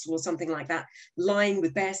pull a muscle or something like that, lying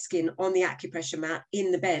with bare skin on the acupressure mat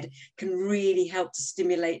in the bed can really help to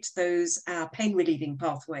stimulate those pain relieving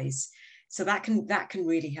pathways. So that can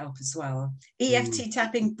really help as well. EFT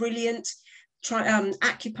tapping, brilliant.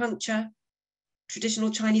 Acupuncture, traditional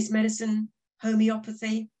Chinese medicine,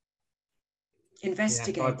 homeopathy.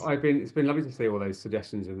 Investigate. Yeah, it's been lovely to see all those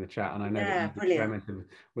suggestions in the chat, and I know that you've experimented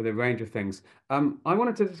with a range of things. I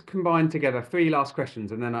wanted to combine together 3 last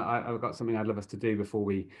questions, and then I've got something I'd love us to do before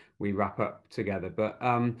we wrap up together. But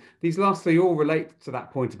these last 3 all relate to that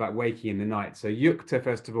point about waking in the night. So Yukta,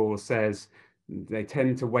 first of all, says they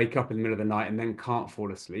tend to wake up in the middle of the night and then can't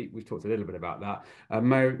fall asleep. We've talked a little bit about that.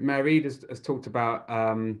 Marie has talked about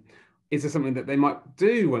is there something that they might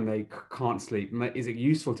do when they can't sleep? Is it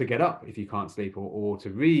useful to get up if you can't sleep, or to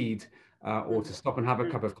read, or to stop and have a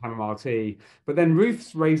cup of chamomile tea? But then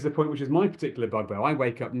Ruth's raised the point, which is my particular bugbear. I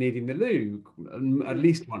wake up needing the loo at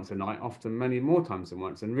least once a night, often many more times than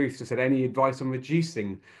once. And Ruth just said, any advice on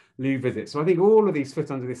reducing loo visits? So I think all of these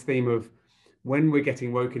fit under this theme of when we're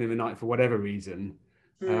getting woken in the night for whatever reason,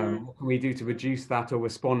 what can we do to reduce that or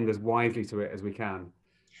respond as wisely to it as we can?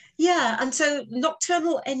 Yeah, and so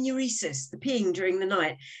nocturnal enuresis, the peeing during the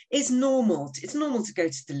night, is normal. It's normal to go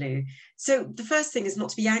to the loo. So the first thing is not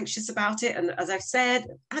to be anxious about it. And as I've said,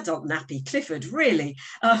 adult nappy, Clifford, really.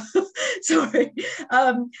 Sorry.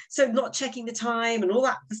 So not checking the time and all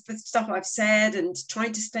that the stuff I've said, and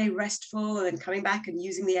trying to stay restful, and then coming back and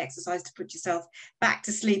using the exercise to put yourself back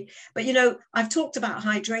to sleep. But, you know, I've talked about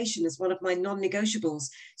hydration as one of my non-negotiables.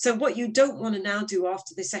 So what you don't want to now do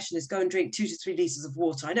after this session is go and drink 2 to 3 liters of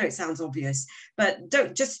water. I know it sounds obvious, but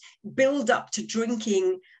don't just build up to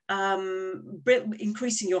drinking,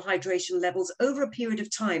 increasing your hydration levels over a period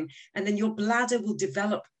of time, and then your bladder will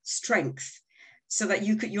develop strength so that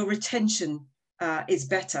your retention is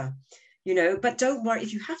better, you know. But don't worry,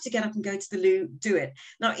 if you have to get up and go to the loo, do it.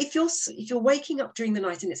 Now, if you're waking up during the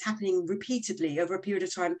night and it's happening repeatedly over a period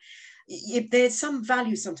of time, there's some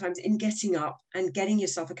value sometimes in getting up and getting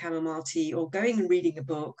yourself a chamomile tea, or going and reading a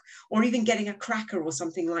book, or even getting a cracker or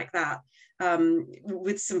something like that,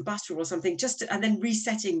 with some butter or something, and then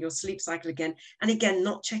resetting your sleep cycle again. And again,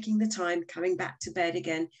 not checking the time, coming back to bed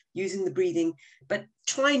again, using the breathing, but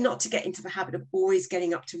try not to get into the habit of always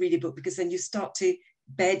getting up to read a book, because then you start to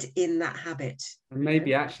bed in that habit. And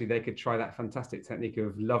maybe actually they could try that fantastic technique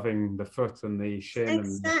of loving the foot and the shin.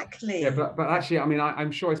 Exactly. But actually, I mean,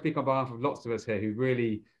 I'm sure I speak on behalf of lots of us here who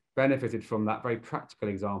really benefited from that very practical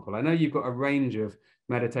example. I know you've got a range of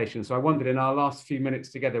meditation, so I wondered in our last few minutes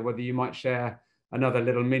together whether you might share another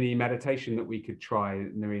little mini meditation that we could try,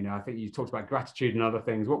 Nerina. I think you talked about gratitude and other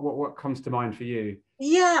things. What comes to mind for you?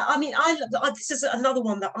 Yeah, I mean, this is another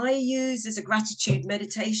one that I use, is a gratitude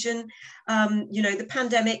meditation. You know, the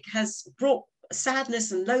pandemic has brought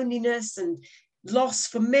sadness and loneliness and loss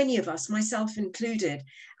for many of us, myself included.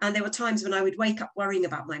 And there were times when I would wake up worrying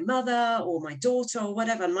about my mother or my daughter or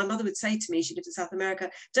whatever. And my mother would say to me, she lived in South America,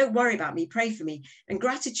 don't worry about me, pray for me. And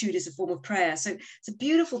gratitude is a form of prayer. So it's a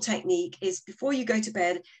beautiful technique. Is before you go to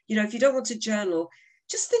bed, you know, if you don't want to journal,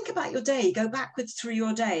 just think about your day, go backwards through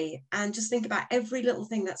your day, and just think about every little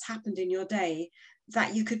thing that's happened in your day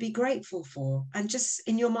that you could be grateful for. And just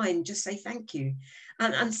in your mind, just say thank you.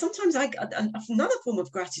 And sometimes another form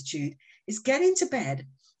of gratitude is get into bed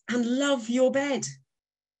and love your bed.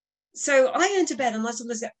 So I enter bed and I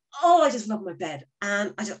sometimes go, oh, I just love my bed.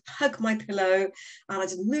 And I just hug my pillow and I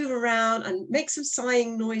just move around and make some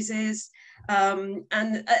sighing noises. And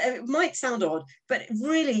it might sound odd, but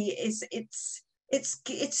really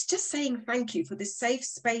it's just saying thank you for this safe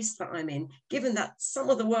space that I'm in, given that some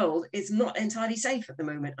of the world is not entirely safe at the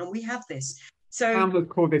moment, and we have this. So Sam would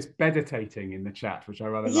call this meditating in the chat, which I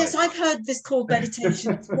rather like. Yes, I've heard this called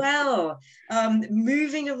meditation as well.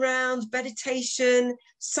 Moving around, meditation,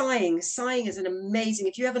 sighing. Sighing is an amazing,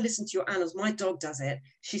 if you ever listen to your animals, my dog does it.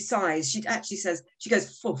 She sighs. She actually says, she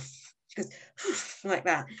goes, foof. She goes, like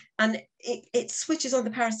that. And it switches on the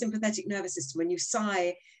parasympathetic nervous system when you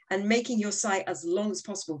sigh, and making your sigh as long as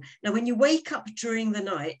possible. Now, when you wake up during the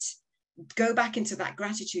night, go back into that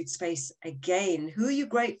gratitude space again. Who are you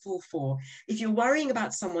grateful for? If you're worrying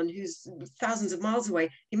about someone who's thousands of miles away,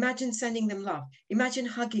 imagine sending them love. Imagine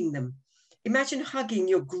hugging them. Imagine hugging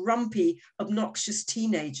your grumpy, obnoxious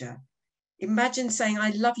teenager. Imagine saying, I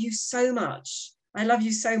love you so much. I love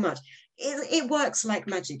you so much. It works like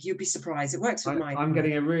magic. You'd be surprised. It works with my. I'm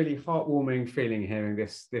getting a really heartwarming feeling hearing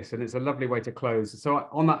this, and it's a lovely way to close. So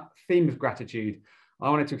on that theme of gratitude,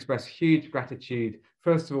 I wanted to express huge gratitude,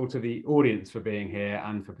 first of all, to the audience for being here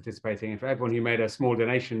and for participating, and for everyone who made a small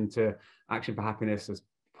donation to Action for Happiness as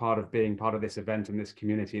part of being part of this event and this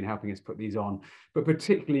community and helping us put these on. But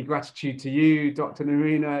particularly gratitude to you, Dr.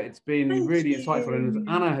 Nerina. It's been really insightful. And as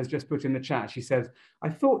Anna has just put in the chat, she says, I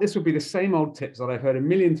thought this would be the same old tips that I've heard a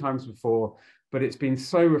million times before, but it's been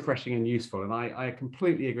so refreshing and useful. And I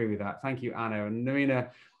completely agree with that. Thank you, Anna. And Nerina,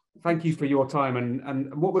 thank you for your time.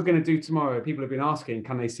 And what we're going to do tomorrow, people have been asking,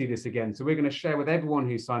 can they see this again? So we're going to share with everyone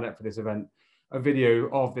who signed up for this event a video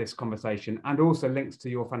of this conversation and also links to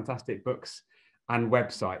your fantastic books and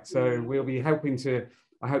website. So we'll be helping to,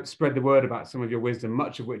 I hope, spread the word about some of your wisdom,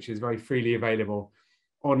 much of which is very freely available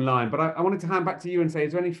online. But I wanted to hand back to you and say,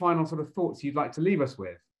 is there any final sort of thoughts you'd like to leave us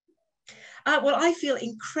with? Well, I feel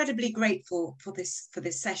incredibly grateful for this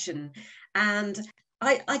session. And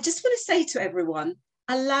I just want to say to everyone,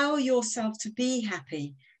 allow yourself to be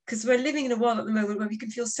happy, because we're living in a world at the moment where we can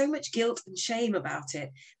feel so much guilt and shame about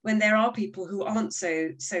it when there are people who aren't so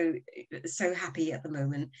happy at the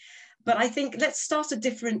moment. But I think let's start a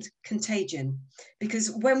different contagion, because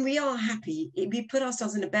when we are happy, we put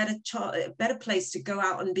ourselves in a better place to go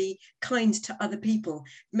out and be kind to other people,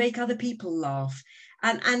 make other people laugh.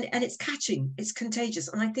 And it's catching, it's contagious.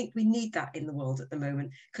 And I think we need that in the world at the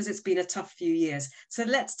moment, because it's been a tough few years. So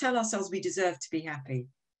let's tell ourselves we deserve to be happy.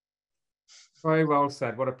 Very well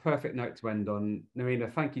said. What a perfect note to end on.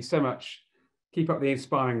 Nerina, thank you so much. Keep up the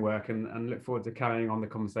inspiring work and look forward to carrying on the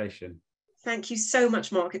conversation. Thank you so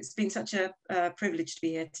much, Mark. It's been such a privilege to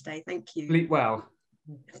be here today. Thank you. Sleep well.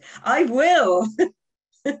 I will.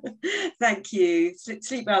 Thank you.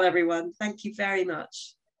 Sleep well, everyone. Thank you very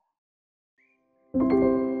much.